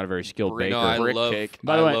 Because Yeah. you're not a very skilled Brick- baker. No, I brick love. cake.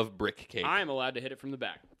 By the I way, love brick cake. I'm allowed to hit it from the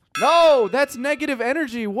back. No, that's negative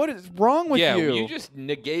energy. What is wrong with yeah, you? you just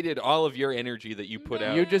negated all of your energy that you put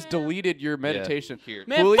out. You just deleted your meditation. Here.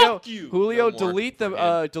 Man, Julio, fuck you. Julio, No more. delete the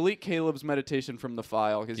Forget. delete Caleb's meditation from the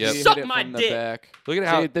file because Yep. he Suck hit it my from dick. the back. Look at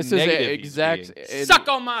how See, this is negative a he's exact. being. it- Suck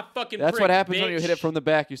on my fucking. That's prick, what happens bitch. when you hit it from the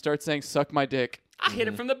back. You start saying "suck my dick." I hit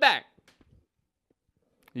it from the back.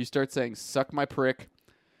 You start saying "suck my prick."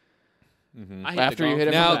 I hit After the you gong hit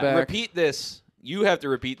it from from Now the back. repeat this. You have to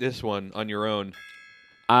repeat this one on your own.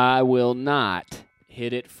 I will not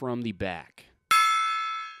hit it from the back.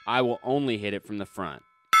 I will only hit it from the front.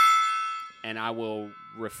 And I will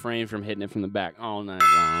refrain from hitting it from the back all night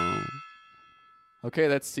long. Okay,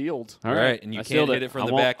 that's sealed All Right, and you I can't sealed hit it from I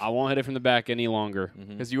the won't- back. I won't hit it from the back any longer.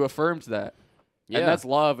 because you affirmed that, Yeah. and that's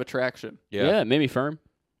law of attraction, Yeah, it made me firm.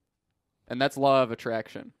 and that's law of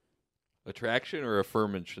attraction. Attraction or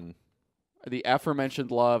affirmation? The aforementioned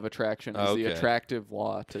law of attraction is the Okay. attractive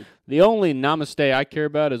law to The only namaste I care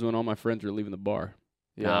about is when all my friends are leaving the bar.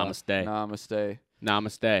 Namaste. Namaste.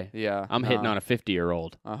 Namaste. Yeah, I'm hitting on a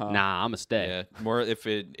 50-year-old. Uh-huh. Namaste. Yeah, more if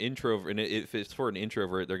an introvert. If it's for an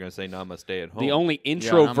introvert, they're gonna say namaste at home. The only Yeah,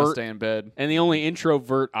 introvert namaste in bed. and the only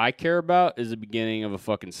introvert I care about is the beginning of a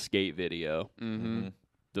fucking skate video. Mm-hmm.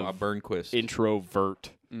 The Bob Burnquist.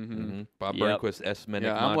 introvert. Mm-hmm. Bob Yep. Burnquist. S. Menek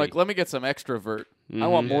Yeah, I'm Mahdi. like, let me get some extra vert. I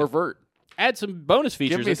want Mhm. more vert. Add some bonus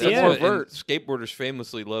features me at some the That's more end. what- vert. and skateboarders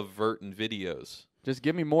famously love vert in videos. Just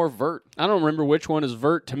give me more vert. I don't remember which one is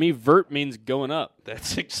vert. To me, vert means going up.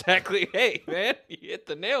 That's exactly. Hey, man, you hit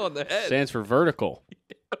the nail on the head. Stands for vertical.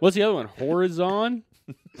 What's the other one? Horizon?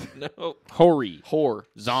 No, Hori. Whore.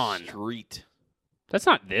 Zon. street. That's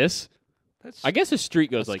not this. That's I guess a street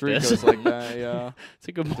goes The like street this. goes like that, yeah. It's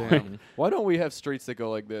a good point. Damn. Why don't we have streets that go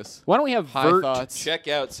like this? Why don't we have High vert? thoughts. check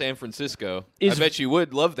out San Francisco. Is- I bet you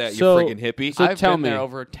would love that. So- you friggin' hippie. so I've tell been there me.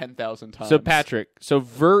 over 10,000 times. So Patrick, so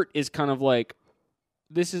vert is kind of like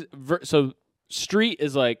this is so street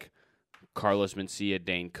is like Carlos Mencia,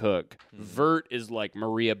 Dane Cook. Vert is like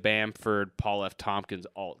Maria Bamford, Paul F. Tompkins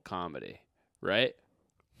alt comedy, right?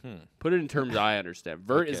 Put it in terms I understand.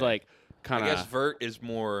 Vert is Okay. like I kind guess of vert is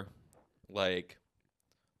more like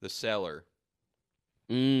the cellar,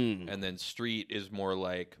 and then street is more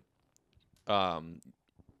like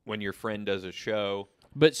when your friend does a show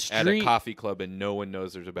But at a street, coffee club and no one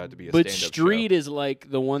knows there's about to be a but stand-up street show. is like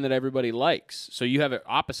the one that everybody likes. So you have it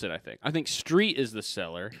opposite. I think street is the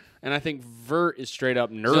seller, and I think vert is straight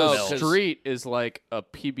up nerd. No, milk. street is like a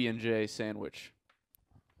PB&J sandwich.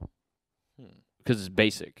 Because it's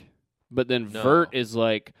basic. But then No. vert is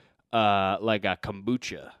like a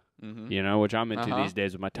kombucha, Mm-hmm. you know, which I'm into Uh-huh. these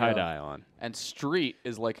days with my tie-dye on. And street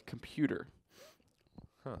is like a computer.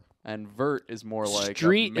 Huh. And vert is more like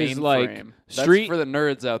Street a is like- mainframe. street- That's for the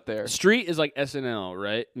nerds out there. Street is like SNL,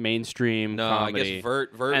 right? Mainstream No, comedy. I guess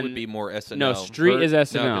vert would And- be more SNL. No, street Vert- is No,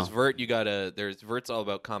 SNL. because vert vert's all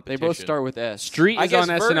about They competition. both start with S. Street I is on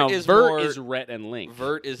guess vert SNL. is Vert more- is Rhett and Link.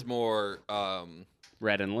 Vert is more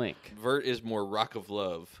Rhett and Link. Vert is more Rock of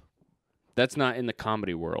Love. That's not in the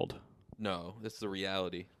comedy world. No, that's the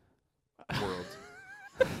reality world.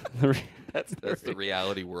 That's That's the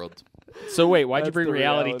reality world. So wait, why'd you That's bring the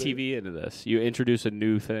reality reality. TV into this? You introduce a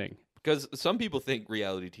new thing. Because some people think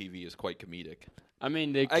reality TV is quite comedic. I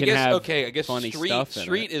mean, they can I guess have I guess funny street stuff in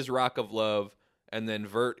street it. is Rock of Love, and then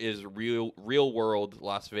vert is real world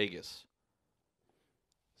Las Vegas.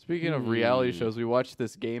 Speaking of reality Hmm. shows, we watched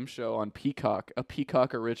this game show on Peacock, a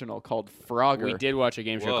Peacock original called Frogger. We did watch a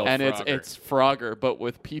game show Whoa. called and Frogger. it's Frogger, but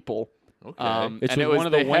with people. Okay. It's and with it was one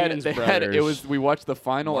of the they had, Wayans they had, it brothers. was we watched the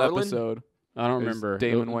final Marlon? episode. I don't It was remember.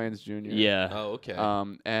 Damon Wayans Jr. Yeah, Oh, okay.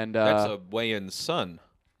 And That's a Wayans son.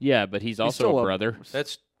 yeah, but he's also still a a- brother.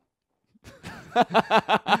 That's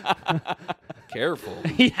careful,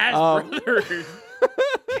 He has brothers.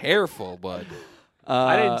 careful, bud.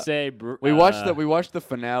 I didn't say. We watched the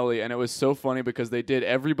finale, and it was so funny because they did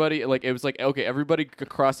everybody like it was like okay, everybody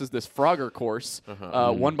crosses this Frogger course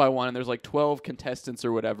one by one, and there's like 12 contestants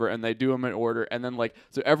or whatever, and they do them in order, and then like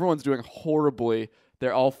so everyone's doing horribly.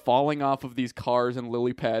 They're all falling off of these cars and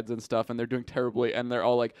lily pads and stuff, and they're doing terribly. And they're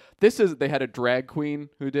all like, "This is." They had a drag queen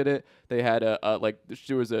who did it. They had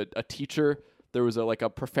she was a teacher. There was a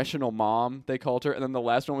professional mom, they called her, and then the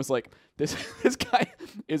last one was like this guy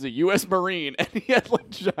is a U.S. Marine, and he had like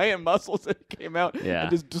giant muscles, and he came out Yeah.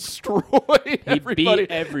 and just destroyed everybody.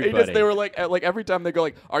 everybody. They were like every time they go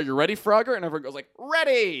like, "Are you ready, Frogger?" and everyone goes like,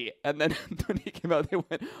 "Ready!" And then when he came out, they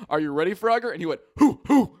went, "Are you ready, Frogger?" and he went,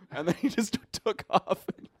 "Hoo!" and then he just took off.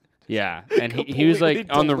 Yeah, and he was like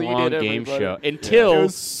completely on the deleted wrong game everybody. show until It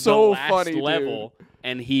was so the last funny, dude. level,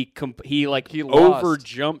 and he lost over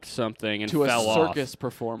jumped something and to a fell circus off.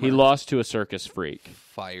 performer. He lost to a circus freak.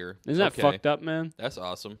 Fire. Isn't that Okay. fucked up, man? That's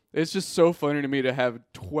awesome. It's just so funny to me to have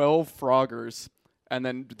 12 Froggers and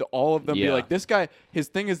then all of them be Yeah. like, this guy, his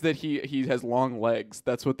thing is that he has long legs.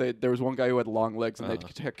 That's what there was one guy who had long legs and they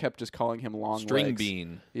kept just calling him long String legs.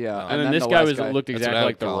 bean. Yeah. Oh. And then this the guy last looked That's exactly what I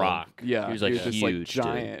like would The call him. Rock. Yeah. he was like just huge, like dude.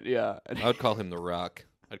 giant. Yeah. I would call him the Rock.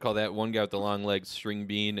 I'd call that one guy with the long legs String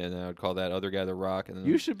Bean, and then I would call that other guy the Rock. And then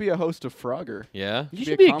You should be a host of Frogger. yeah, You be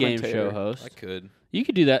should a be a game commentator. show host. I could. You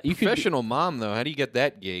could do that. You could. Professional mom though. How do you get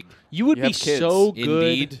that gig? You would You be have kids. so good.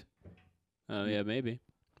 Indeed. Oh yeah, maybe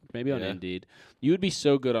on Yeah. Indeed. You would be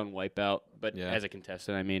so good on Wipeout, but Yeah. as a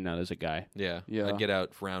contestant, I mean, not as a guy. Yeah. Yeah. I'd get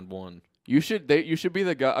out for round one. You should be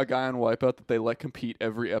a guy on Wipeout that they let compete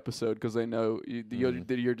every episode because they know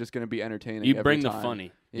you're just going to be entertaining. You every bring time. the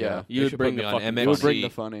funny. Yeah. You They would should bring put the me on fucking. MXC. You would bring the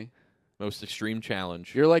funny. Most extreme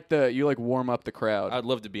challenge. You warm up the crowd. I'd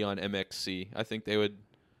love to be on MXC. I think I would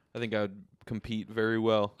compete very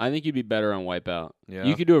well. I think you'd be better on Wipeout. Yeah.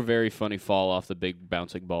 You could do a very funny fall off the big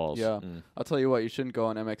bouncing balls. Yeah. Mm. I'll tell you what, you shouldn't go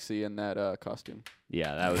on MXC in that costume.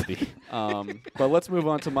 Yeah, that would be. But let's move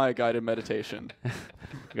on to my guided meditation.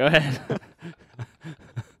 Go ahead.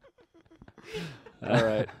 All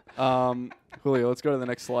right. Julio, let's go to the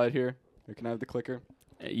next slide here. We can have the clicker.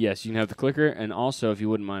 Yes, you can have the clicker, and also if you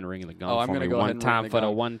wouldn't mind ringing the gong I'm for gonna me go ahead one and time ring the for the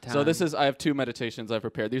gong. one time. So I have two meditations I've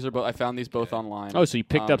prepared. I found these both online. Oh, so you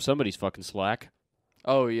picked Um, up somebody's fucking slack.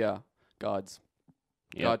 Oh yeah. God's.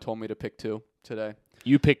 Yep. God told me to pick two today.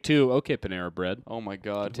 You picked two. Okay, Panera Bread. Oh my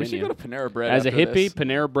God. We should Continue. go to Panera Bread As a after hippie, this.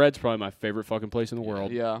 Panera Bread's probably my favorite fucking place in the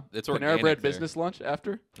world. Yeah. It's Panera organic Bread there. business lunch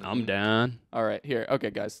after? I'm down. All right, here.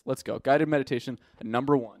 Okay, guys, let's go. Guided meditation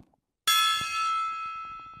number 1.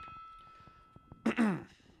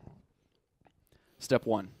 Step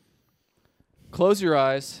 1. Close your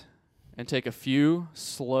eyes and take a few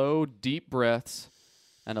slow, deep breaths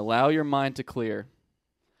and allow your mind to clear.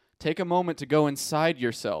 Take a moment to go inside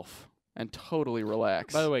yourself and totally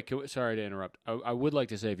relax. By the way, sorry to interrupt. I would like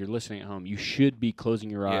to say, if you're listening at home, you should be closing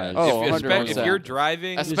your eyes. Oh, if 100%. you're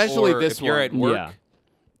driving, Especially or this if you're one. at work, Yeah.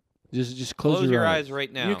 Just close, close your eyes right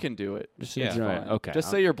now. you can do it. Just Yeah. enjoy it. Fine. Okay. Just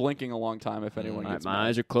say you're blinking a long time if anyone my gets my mad.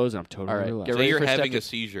 eyes are closed. And I'm totally All right, relaxed. get Say ready you're for step having two. a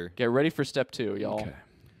seizure. Get ready for step 2, y'all. Okay.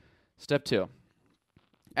 Step 2.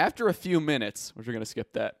 After a few minutes, which we're going to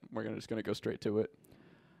skip that. We're just going to go straight to it.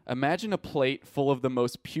 Imagine a plate full of the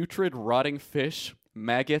most putrid, rotting fish,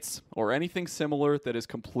 maggots, or anything similar that is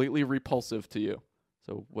completely repulsive to you.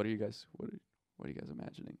 So, what are you guys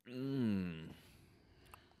imagining?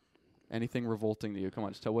 Anything revolting to you? Come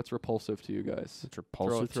on, just tell what's repulsive to you guys. It's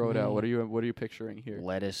repulsive. Throw to it out. me. What are you picturing here?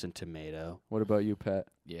 Lettuce and tomato. What about you, Pat?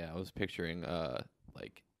 Yeah, I was picturing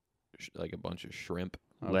like a bunch of shrimp.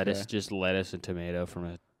 Okay. Lettuce and tomato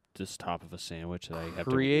from just top of a sandwich that I have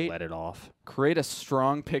to let it off. Create a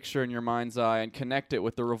strong picture in your mind's eye and connect it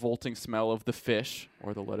with the revolting smell of the fish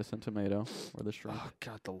or the lettuce and tomato or the shrimp. Oh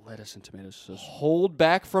God, the lettuce and tomato is so. Hold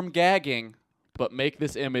back from gagging, but make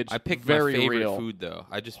this image I picked very my favorite real. food though.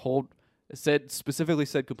 I just Specifically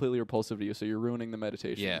said completely repulsive to you, so you're ruining the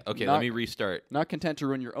meditation. Yeah. Okay. Not, Let me restart. Not content to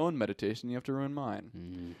ruin your own meditation, you have to ruin mine.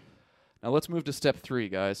 Mm. Now let's move to step 3,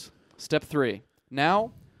 guys. Step 3.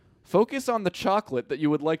 Now, focus on the chocolate that you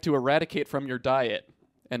would like to eradicate from your diet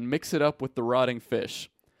and mix it up with the rotting fish.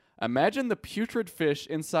 Imagine the putrid fish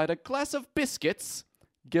inside a glass of biscuits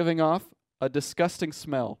giving off a disgusting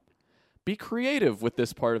smell. Be creative with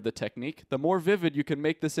this part of the technique. The more vivid you can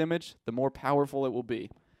make this image, the more powerful it will be.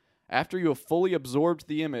 After you have fully absorbed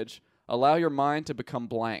the image, allow your mind to become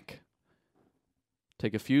blank.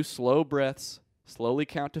 Take a few slow breaths, slowly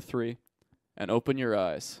count to 3, and open your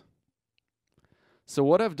eyes. So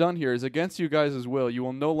what I've done here is against you guys' will, you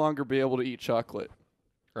will no longer be able to eat chocolate.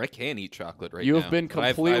 Or I can eat chocolate right You now. have been but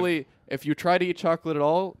I've- completely, if you try to eat chocolate at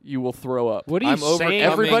all, you will throw up. What are you I'm over saying?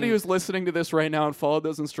 Everybody who's listening to this right now and followed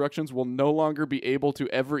those instructions will no longer be able to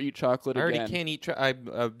ever eat chocolate I again. already can't eat.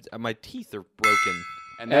 My teeth are broken.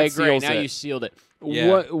 And Hey, that great. seals Now it. you sealed it. Yeah.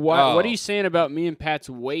 What Oh. are you saying about me and Pat's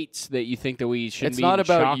weights that you think that we shouldn't It's be not eating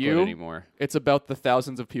about chocolate you. anymore? It's about the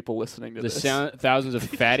thousands of people listening to The this. thousands of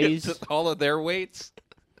fatties. All of their weights.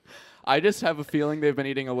 I just have a feeling they've been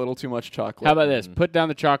eating a little too much chocolate. How about this? Put down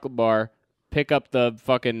the chocolate bar, pick up the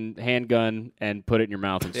fucking handgun, and put it in your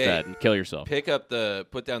mouth instead, and kill yourself.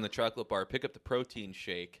 Put down the chocolate bar. Pick up the protein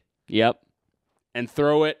shake. Yep. And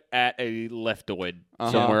throw it at a leftoid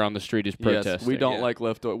somewhere on the street who's protesting. Yes, we don't Yeah. like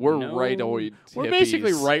leftoid. We're No. rightoid. We're hippies.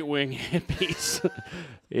 basically right-wing hippies.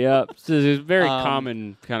 Yep. So it's a very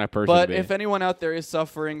common kind of person But to be. if anyone out there is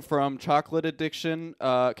suffering from chocolate addiction,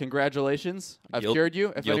 congratulations. I've cured you.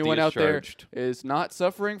 If guilty anyone as out there charged. is not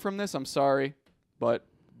suffering from this, I'm sorry. But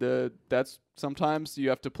that's sometimes you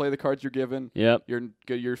have to play the cards you're given. Yep.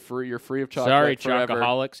 You're free of chocolate. Sorry, forever.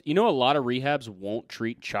 chocoholics. You know, a lot of rehabs won't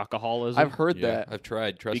treat chocoholism. I've heard Yeah, that. I've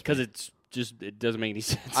tried. Trust because me. it doesn't make any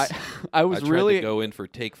sense. I was I tried really to go in for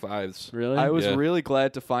take 5s. really. I was Yeah. really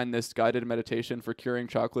glad to find this guided meditation for curing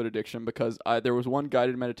chocolate addiction because there was one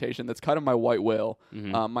guided meditation that's kind of my white whale,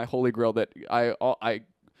 my holy grail that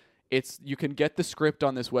you can get the script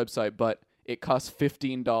on this website, but it costs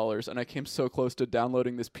 $15, and I came so close to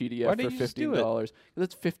downloading this PDF Why for didn't you just do it? $15.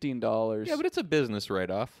 That's $15. Yeah, but it's a business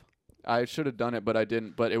write-off. I should have done it, but I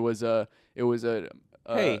didn't. But it was a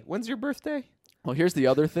Hey, when's your birthday? Well, here's the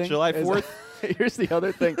other thing. July is- 4th? Here's the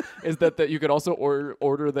other thing is that you could also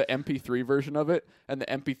order the MP3 version of it, and the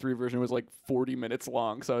MP3 version was like 40 minutes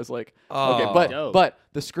long. So I was like, okay, Oh. Dope. but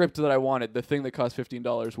the script that I wanted, the thing that cost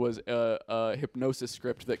 $15 was a hypnosis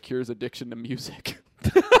script that cures addiction to music.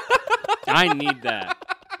 I need that.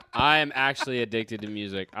 I am actually addicted to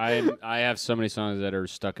music. I have so many songs that are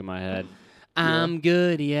stuck in my head. I'm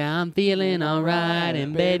good, yeah, I'm feeling alright,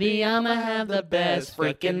 and baby, I'ma have the best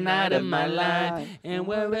freaking night of my life, and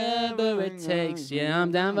wherever it takes, yeah,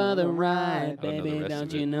 I'm down for the ride, I don't know the baby, rest don't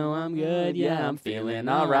of you it. know I'm good, yeah, I'm feeling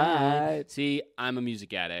alright. See, I'm a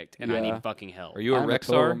music addict, and I Yeah. need fucking help. Are you a I'm a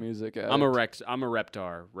total Rexar? music I'm a addict.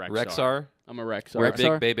 Reptar. Rexar? I'm a Rexar. We're a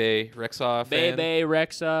Rexar? big Bebe Rexar fan. Bebe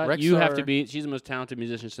Rexa. You have to Rexar. be. She's the most talented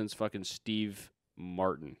musician since fucking Steve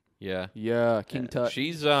Martin. Yeah. Yeah, King Tut.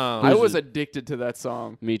 She's I was addicted to that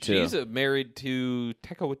song. Me too. she's married to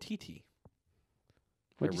Taika Waititi.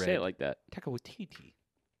 Why'd you I say it read. like that? Taika Waititi.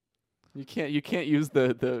 You can't use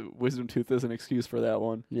the wisdom tooth as an excuse for that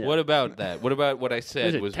one. Yeah. What about that? What about what I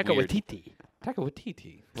said was Taika weird? Waititi. Taika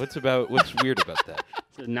Waititi. What's weird about that?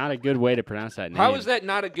 It's not a good way to pronounce that name. How is that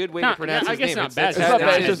not a good way to pronounce I his guess name? not It's- bad. it's It's not not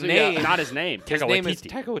bad, his it's just- name. Not his name. His Taika name is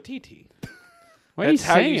Waititi. Taika Waititi. Why are you That's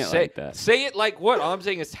how saying you it say like that? Say it like what? All I'm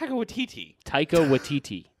saying is Taika Waititi. Taika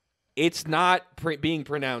Waititi. It's not being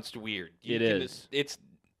pronounced weird. It is. It's.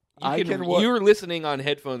 What- You're listening on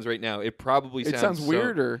headphones right now. It probably It sounds sounds so-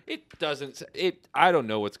 weirder. It doesn't. I don't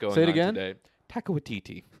know what's going Say it on again? today. Taika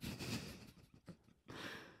Waititi.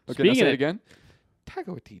 Okay, now Speaking say of- it again. Taika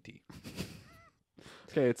Waititi.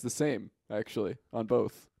 Okay, it's the same actually on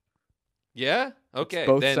both. Yeah? Okay.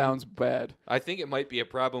 Both then sounds bad. I think it might be a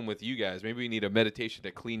problem with you guys. Maybe we need a meditation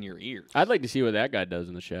to clean your ears. I'd like to see what that guy does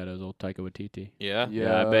in the shadows, old Taika Waititi. Yeah?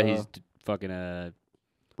 Yeah, I bet he's fucking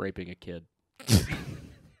raping a kid.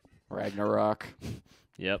 Ragnarok.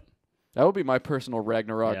 Yep. That would be my personal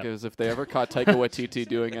Ragnarok, Yep. is if they ever caught Taika Waititi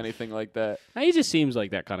doing anything like that. He just seems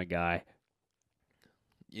like that kind of guy.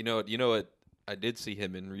 You know what I did see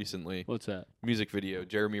him in recently? What's that? Music video,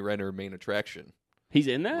 Jeremy Renner, Main Attraction. He's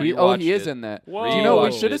in that? He watched is it. in that. Whoa. Do you know, we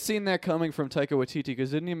Rewatched should have it. seen that coming from Taika Waititi,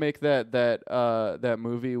 because didn't he make that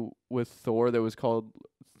movie with Thor that was called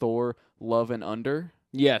Thor: Love and Under?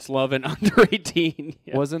 Yes, Love and Under 18.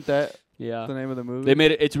 Yeah. Wasn't that Yeah. the name of the movie? They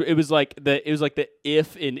made it. It was like the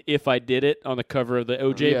if I did it on the cover of the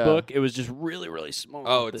OJ Yeah. book. It was just really really small.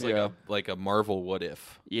 Oh, it's Yeah. like a Marvel What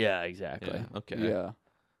If. yeah, exactly. Yeah. Okay. Yeah,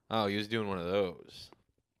 Oh, he was doing one of those.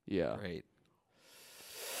 yeah. Right.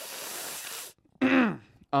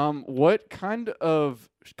 What kind of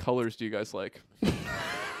colors do you guys like?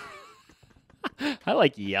 I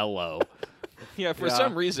like yellow Yeah, for Yeah.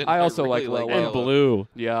 some reason. I also really like and yellow. blue.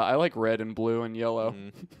 Yeah, I like red and blue and yellow.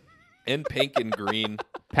 Mhm. And pink and green.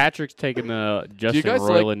 Patrick's taking the Justin guys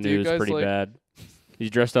Roiland like- do you news guys pretty like- bad. He's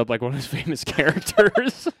dressed up like one of his famous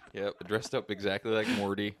characters. Yep, dressed up exactly like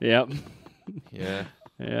Morty. Yep. Yeah.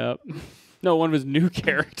 Yep. No, one of his new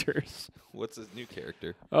characters. What's his new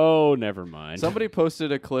character? Oh, never mind. Somebody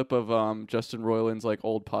posted a clip of Justin Roiland's like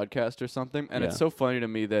old podcast or something, and it's Yeah. so funny to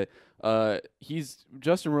me that he's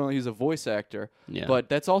Justin Roiland. He's a voice actor, Yeah. but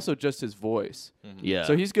that's also just his voice. yeah.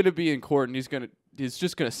 So he's gonna be in court, and he's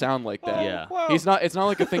just gonna sound like that. Yeah. He's not. It's not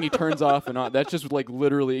like a thing he turns off and on. That's just like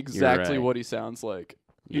literally exactly right. what he sounds like.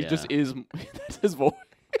 He Yeah. just is. That's his voice.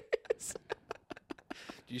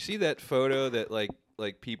 Do you see that photo that like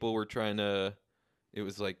people were trying to? It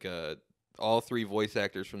was like all three voice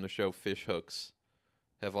actors from the show Fish Hooks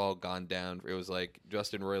have all gone down. It was like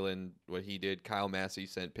Justin Roiland, what he did. Kyle Massey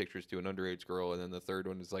sent pictures to an underage girl, and then the third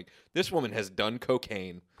one is like, this woman has done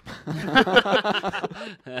cocaine.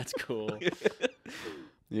 That's cool.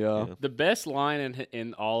 Yeah. The best line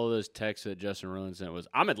in all of those texts that Justin Roiland sent was,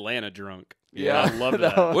 "I'm Atlanta drunk." Yeah. I love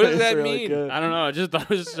that. What does It's that really mean? good. I don't know. I just thought it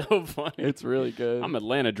was so funny. It's really good. I'm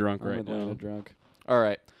Atlanta drunk I'm right Atlanta now. drunk. All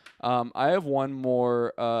right. I have one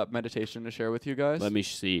more meditation to share with you guys. Let me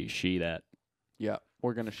see that. Yeah,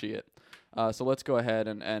 we're gonna see it. So let's go ahead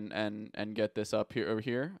and get this up here over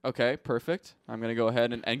here. Okay, perfect. I'm gonna go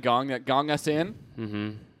ahead and gong us in. Mm-hmm.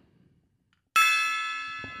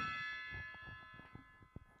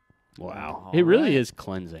 Wow. All It really right. is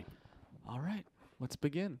cleansing. All right, let's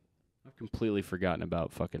begin. I've completely forgotten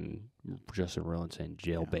about fucking Justin Roiland saying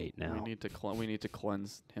jailbait now. We need to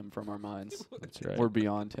cleanse him from our minds. That's right. We're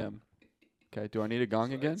beyond him. Okay, do I need a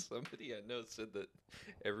gong again? Somebody I know said that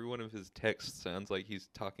every one of his texts sounds like he's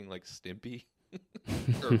talking like Stimpy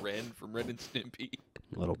or Ren from Ren and Stimpy.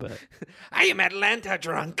 A little bit. I am Atlanta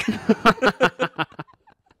drunk.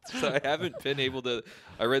 So I haven't been able to.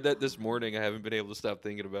 I read that this morning. I haven't been able to stop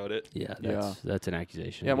thinking about it. Yeah, Yeah. that's an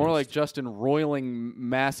accusation. Yeah, more like against- Justin roiling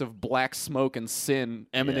massive black smoke and sin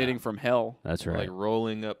emanating from hell. That's right. Like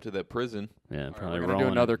rolling up to that prison. Yeah, probably We're gonna do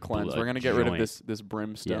rolling another a cleanse. bl- We're gonna get rid of joint. this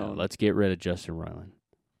brimstone. Yeah, let's get rid of Justin Roiland.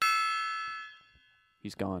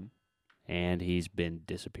 He's gone. And he's been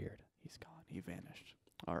disappeared. He's gone. He vanished.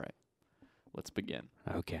 All right. Let's begin.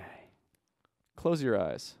 Okay. Close your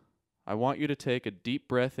eyes. I want you to take a deep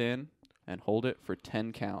breath in and hold it for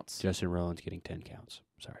 10 counts. Justin Roiland's getting 10 counts.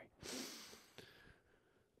 Sorry.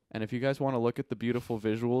 And if you guys want to look at the beautiful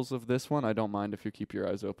visuals of this one, I don't mind if you keep your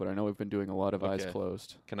eyes open. I know we've been doing a lot of eyes Okay.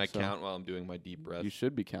 closed. Can I So count while I'm doing my deep breath? You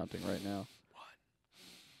should be counting right now.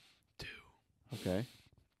 2, Okay.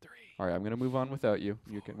 3. All right, I'm going to move on without you.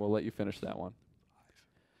 We'll let you finish that one.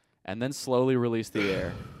 And then slowly release the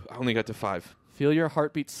air. I only got to 5. Feel your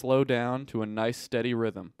heartbeat slow down to a nice steady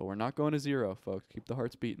rhythm. But we're not going to 0, folks. Keep the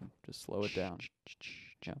hearts beating. Just slow it down.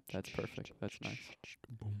 Yeah, that's perfect. That's nice.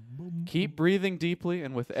 Keep breathing deeply,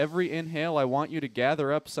 and with every inhale, I want you to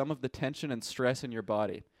gather up some of the tension and stress in your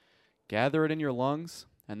body. Gather it in your lungs,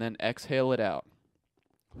 and then exhale it out.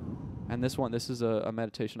 And this is a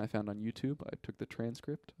meditation I found on YouTube. I took the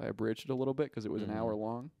transcript. I abridged it a little bit because it was an hour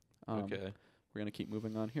long. Okay. We're going to keep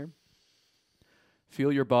moving on here.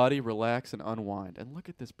 Feel your body relax and unwind. And look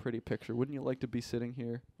at this pretty picture. Wouldn't you like to be sitting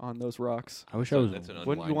here on those rocks? I wish So I was. that's an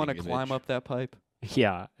Wouldn't you want to unwinding climb image. up that pipe?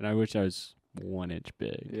 Yeah, and I wish I was 1 inch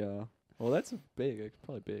big. Yeah. Well, that's big. It's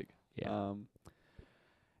probably big. Yeah.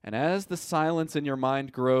 And as the silence in your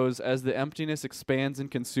mind grows, as the emptiness expands and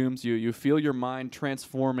consumes you, you feel your mind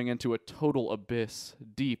transforming into a total abyss,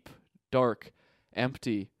 deep, dark,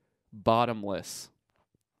 empty, bottomless.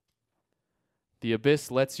 The abyss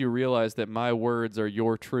lets you realize that my words are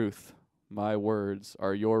your truth. My words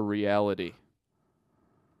are your reality.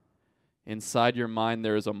 Inside your mind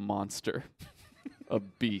there is a monster, a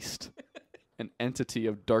beast, an entity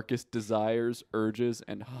of darkest desires, urges,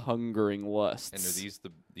 and hungering lusts. And are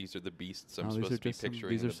these are the beasts I'm No, supposed to be picturing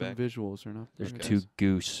these in are the some back? visuals, or not? There's Okay. 2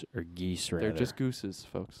 goose or geese, rather. They're just gooses,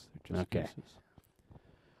 folks. They're just Okay. gooses.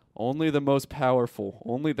 Only the most powerful,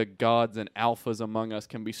 only the gods and alphas among us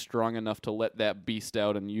can be strong enough to let that beast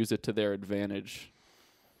out and use it to their advantage.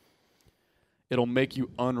 It'll make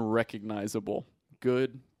you unrecognizable.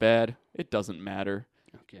 Good, bad, it doesn't matter.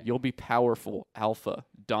 Okay. You'll be powerful, alpha,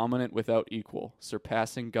 dominant without equal,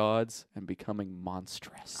 surpassing gods and becoming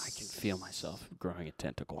monstrous. I can feel myself growing a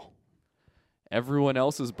tentacle. Everyone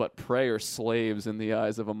else is but prey or slaves in the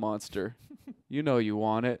eyes of a monster. You know you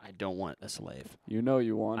want it. I don't want a slave. You know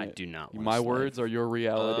you want I it. do not want My a slave. words are your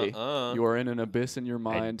reality. Uh-uh. You are in an abyss in your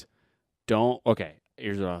mind. Don't. Okay,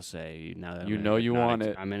 here's what I'll say. Now that You I'm in know a you hypnotic- want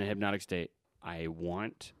it. I'm in a hypnotic state. I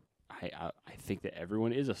think that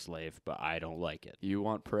everyone is a slave, but I don't like it. You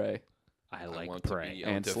want prey. I I like want prey. To be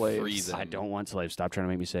able And to slaves. free them. I don't want slaves. Stop trying to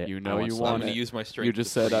make me say it. You I know want you slaves. want I'm going it. to use my strength. You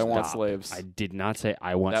just to said free I them. want Stop. slaves. I did not say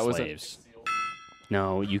I want That was a- slaves.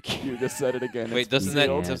 No, you can't. You just said it again. Wait, It's doesn't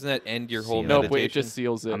sealed. that end your whole Sealed. No, meditation? wait, it just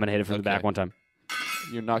seals it. I'm gonna hit it from the back Okay. one time.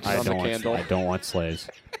 You knocked it I on the don't want. candle. I don't want slaves.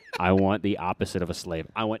 I want the opposite of a slave.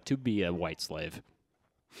 I want to be a white slave.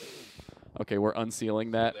 Okay, we're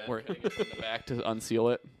unsealing that. We're hitting it from the back to unseal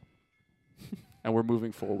it. And we're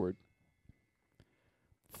moving forward.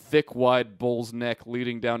 Thick, wide bull's neck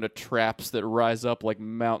leading down to traps that rise up like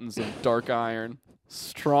mountains of dark iron.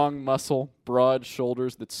 Strong muscle, broad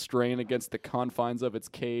shoulders that strain against the confines of its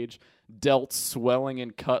cage, delts swelling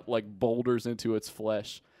and cut like boulders into its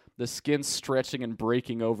flesh. The skin stretching and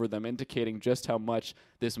breaking over them, indicating just how much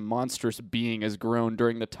this monstrous being has grown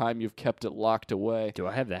during the time you've kept it locked away. Do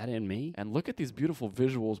I have that in me? And look at these beautiful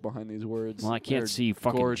visuals behind these words. Well, I can't They're see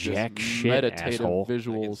fucking gorgeous, jack shit, meditative asshole. I can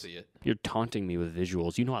visuals. see it. You're taunting me with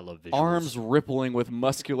visuals. You know I love visuals. Arms rippling with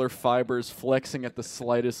muscular fibers flexing at the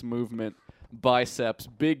slightest movement. Biceps,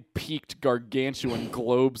 big peaked gargantuan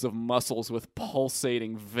globes of muscles with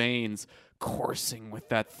pulsating veins coursing with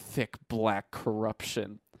that thick black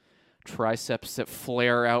corruption. Triceps that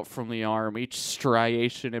flare out from the arm, each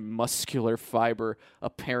striation and muscular fiber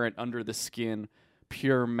apparent under the skin.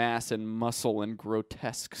 Pure mass and muscle and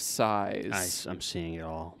grotesque size. I'm seeing it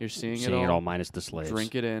all. You're seeing I'm seeing it all? minus the slaves.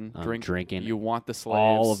 Drink it in. I'm Drink. drinking You want the slaves.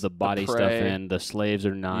 all of the body stuff prey. in. The slaves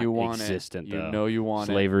are not You want existent, it. You though. know you want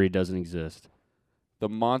it. Slavery doesn't exist. The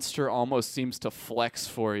monster almost seems to flex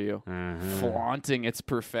for you, flaunting its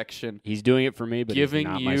perfection, He's doing it for me, but giving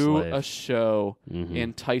he's not my you slave. a show, Mhm.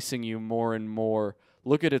 enticing you more and more.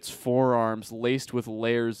 Look at its forearms laced with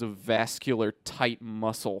layers of vascular, tight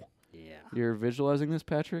muscle. Yeah. You're visualizing this,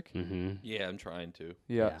 Patrick? Mm-hmm. Yeah, I'm trying to.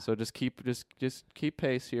 Yeah. Yeah. So just keep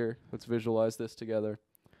pace here. Let's visualize this together.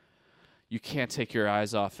 You can't take your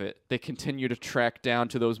eyes off it. They continue to track down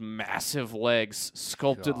to those massive legs,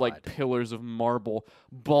 sculpted like God. pillars of marble,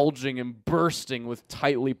 bulging and bursting with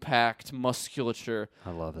tightly packed musculature,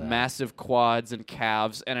 I love that. massive quads and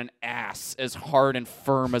calves, and an ass as hard and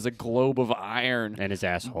firm as a globe of iron, And his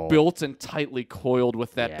asshole. built and tightly coiled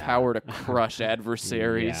with that Yeah. power to crush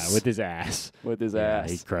adversaries. Yeah, with his ass. With his Yeah,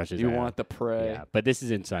 ass. he crushes You ass. want the prey. Yeah, but this is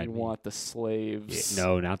inside You me. want the slaves. Yeah,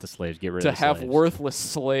 no, not the slaves. Get rid To of the have slaves. worthless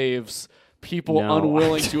slaves, people No.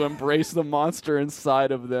 unwilling to embrace the monster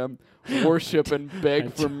inside of them, worship and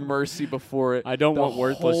beg for don't- mercy before it. I don't The want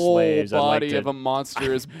worthless whole slaves. I'd like body to- of a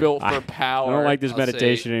monster is built I- for power. I don't like this I'll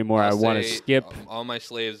meditation say- anymore. I'll I want to say, skip. All my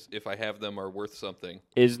slaves, if I have them, are worth something.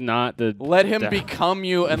 Is not the. Let him the- become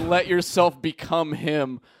you and let yourself become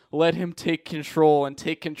him. Let him take control and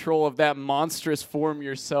take control of that monstrous form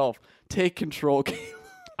yourself. Take control.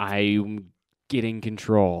 I'm getting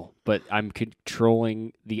control, but I'm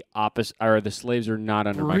controlling the opposite. Or the slaves are not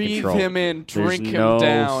under my Breathe control. him in, There's drink no him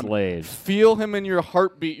down. slaves. Feel him in your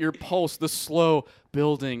heartbeat, your pulse, the slow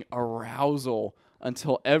building arousal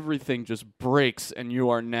until everything just breaks and you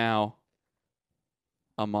are now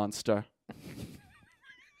a monster.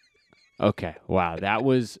 Okay. Wow. That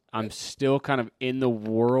was. I'm still kind of in the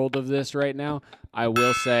world of this right now. I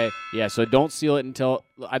will say, yeah. So don't seal it until.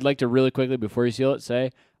 I'd like to really quickly before you seal it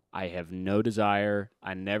say, I have no desire.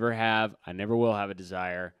 I never have. I never will have a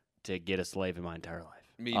desire to get a slave in my entire life.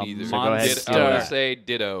 Me A neither. So go ahead and monster. I'm seal gonna that. say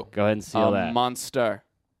ditto. Go ahead and seal A that. monster.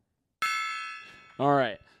 All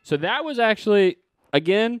right. So that was actually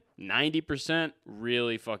again 90%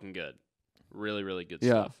 really fucking good. Really, really good Yeah.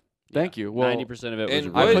 stuff. Thank you. Well, 90% of it was and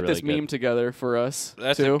really, I put really this good. meme together for us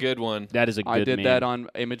That's too. a good one. That is a good I did meme. that on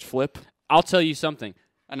Image Flip. I'll tell you something.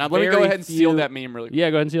 And now let me go ahead and seal that meme really quick. Yeah,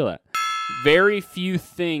 go ahead and seal that. Very few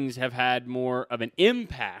things have had more of an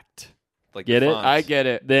impact. Like Get the it? fonts. I get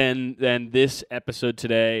it. Than this episode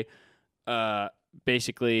today.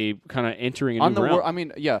 Basically, kind of entering a On new the realm. world, I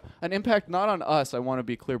mean, yeah, an impact not on us. I want to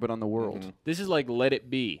be clear, but on the world. Mhm. This is like "Let It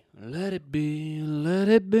Be." Let it be, let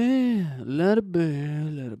it be, let it be,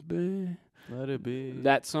 let it be. Let it be.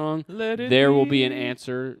 That song. Let it There be. will be an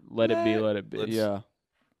answer. Let it be, let it be. Let's- Yeah.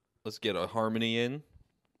 Let's get a harmony in.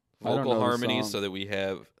 I don't Vocal know the harmony song. so that we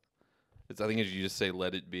have. I think you just say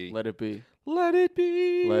 "Let it be." Let it be. Let it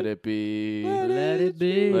be. Let it be. Let it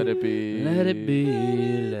be. Let it be. Let it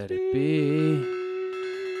be. Let it be.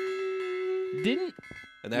 Didn't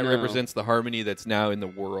And that No. represents the harmony that's now in the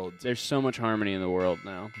world. there's so much harmony in the world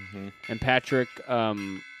now? Mm-hmm. And Patrick,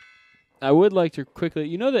 I would like to quickly.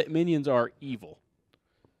 You know that minions are evil.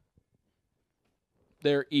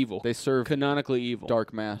 They're evil. They serve Canonically evil.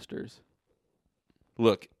 dark masters.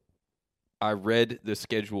 Look, I read the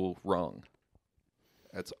schedule wrong.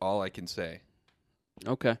 That's all I can say.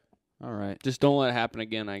 Okay. All right. Just don't let it happen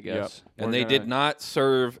again, I guess. And We're they gonna- did not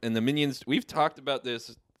serve. And the minions. We've talked about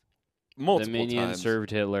this multiple The minions times. served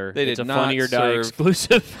Hitler. They It's did a not Funny or Die serve-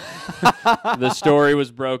 exclusive. The story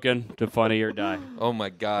was broken to Funny or Die. Oh my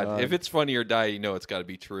God! God. If it's Funny or Die, you know it's got to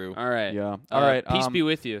be true. All right. Yeah. All right. Peace be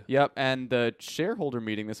with you. Yep. And the shareholder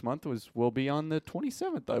meeting this month will be on the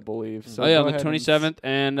 27th, I believe. So Oh yeah, go on the ahead and 27th,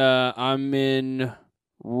 and I'm in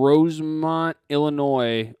Rosemont,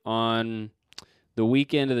 Illinois, on the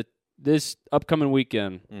weekend of this upcoming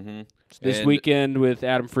weekend. Mm-hmm. This And weekend with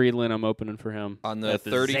Adam Friedland, I'm opening for him. On the At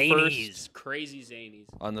 31st, Zanies. Crazy Zanies.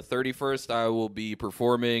 on the 31st, I will be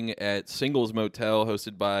performing at Singles Motel,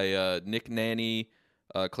 hosted by Nick Nanny,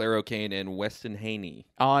 Claire O'Kane, and Weston Haney.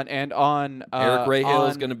 on Eric Rahill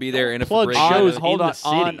is on- going to be there. And plug on, shows hold in on, the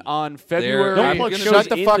city. on February. Don't Don't plug gonna- shows shut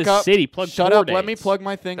the in fuck the up. city. Plug Shut tour up. Let me dates. plug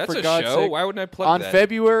my thing That's for a God's show. sake. Why wouldn't I plug On that?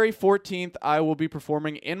 February 14th, I will be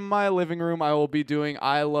performing in my living room. I will be doing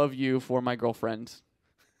 "I Love You" for my girlfriend.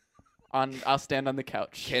 I'll stand on the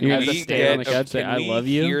couch. Can You we have to stand on the get? couch, say, Can "I we love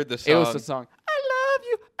you"? hear the song? It was the song. I love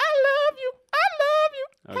you. I love you. I love you.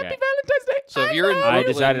 Okay. Happy Valentine's Day. So if you're in love I you.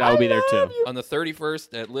 Brooklyn- decided I will be there too. love you. On the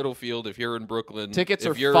 31st at Littlefield, if you're in Brooklyn, Tickets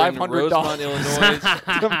if are you're $500. in Rosemont,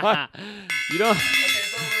 Illinois. You don't.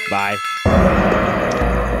 Bye.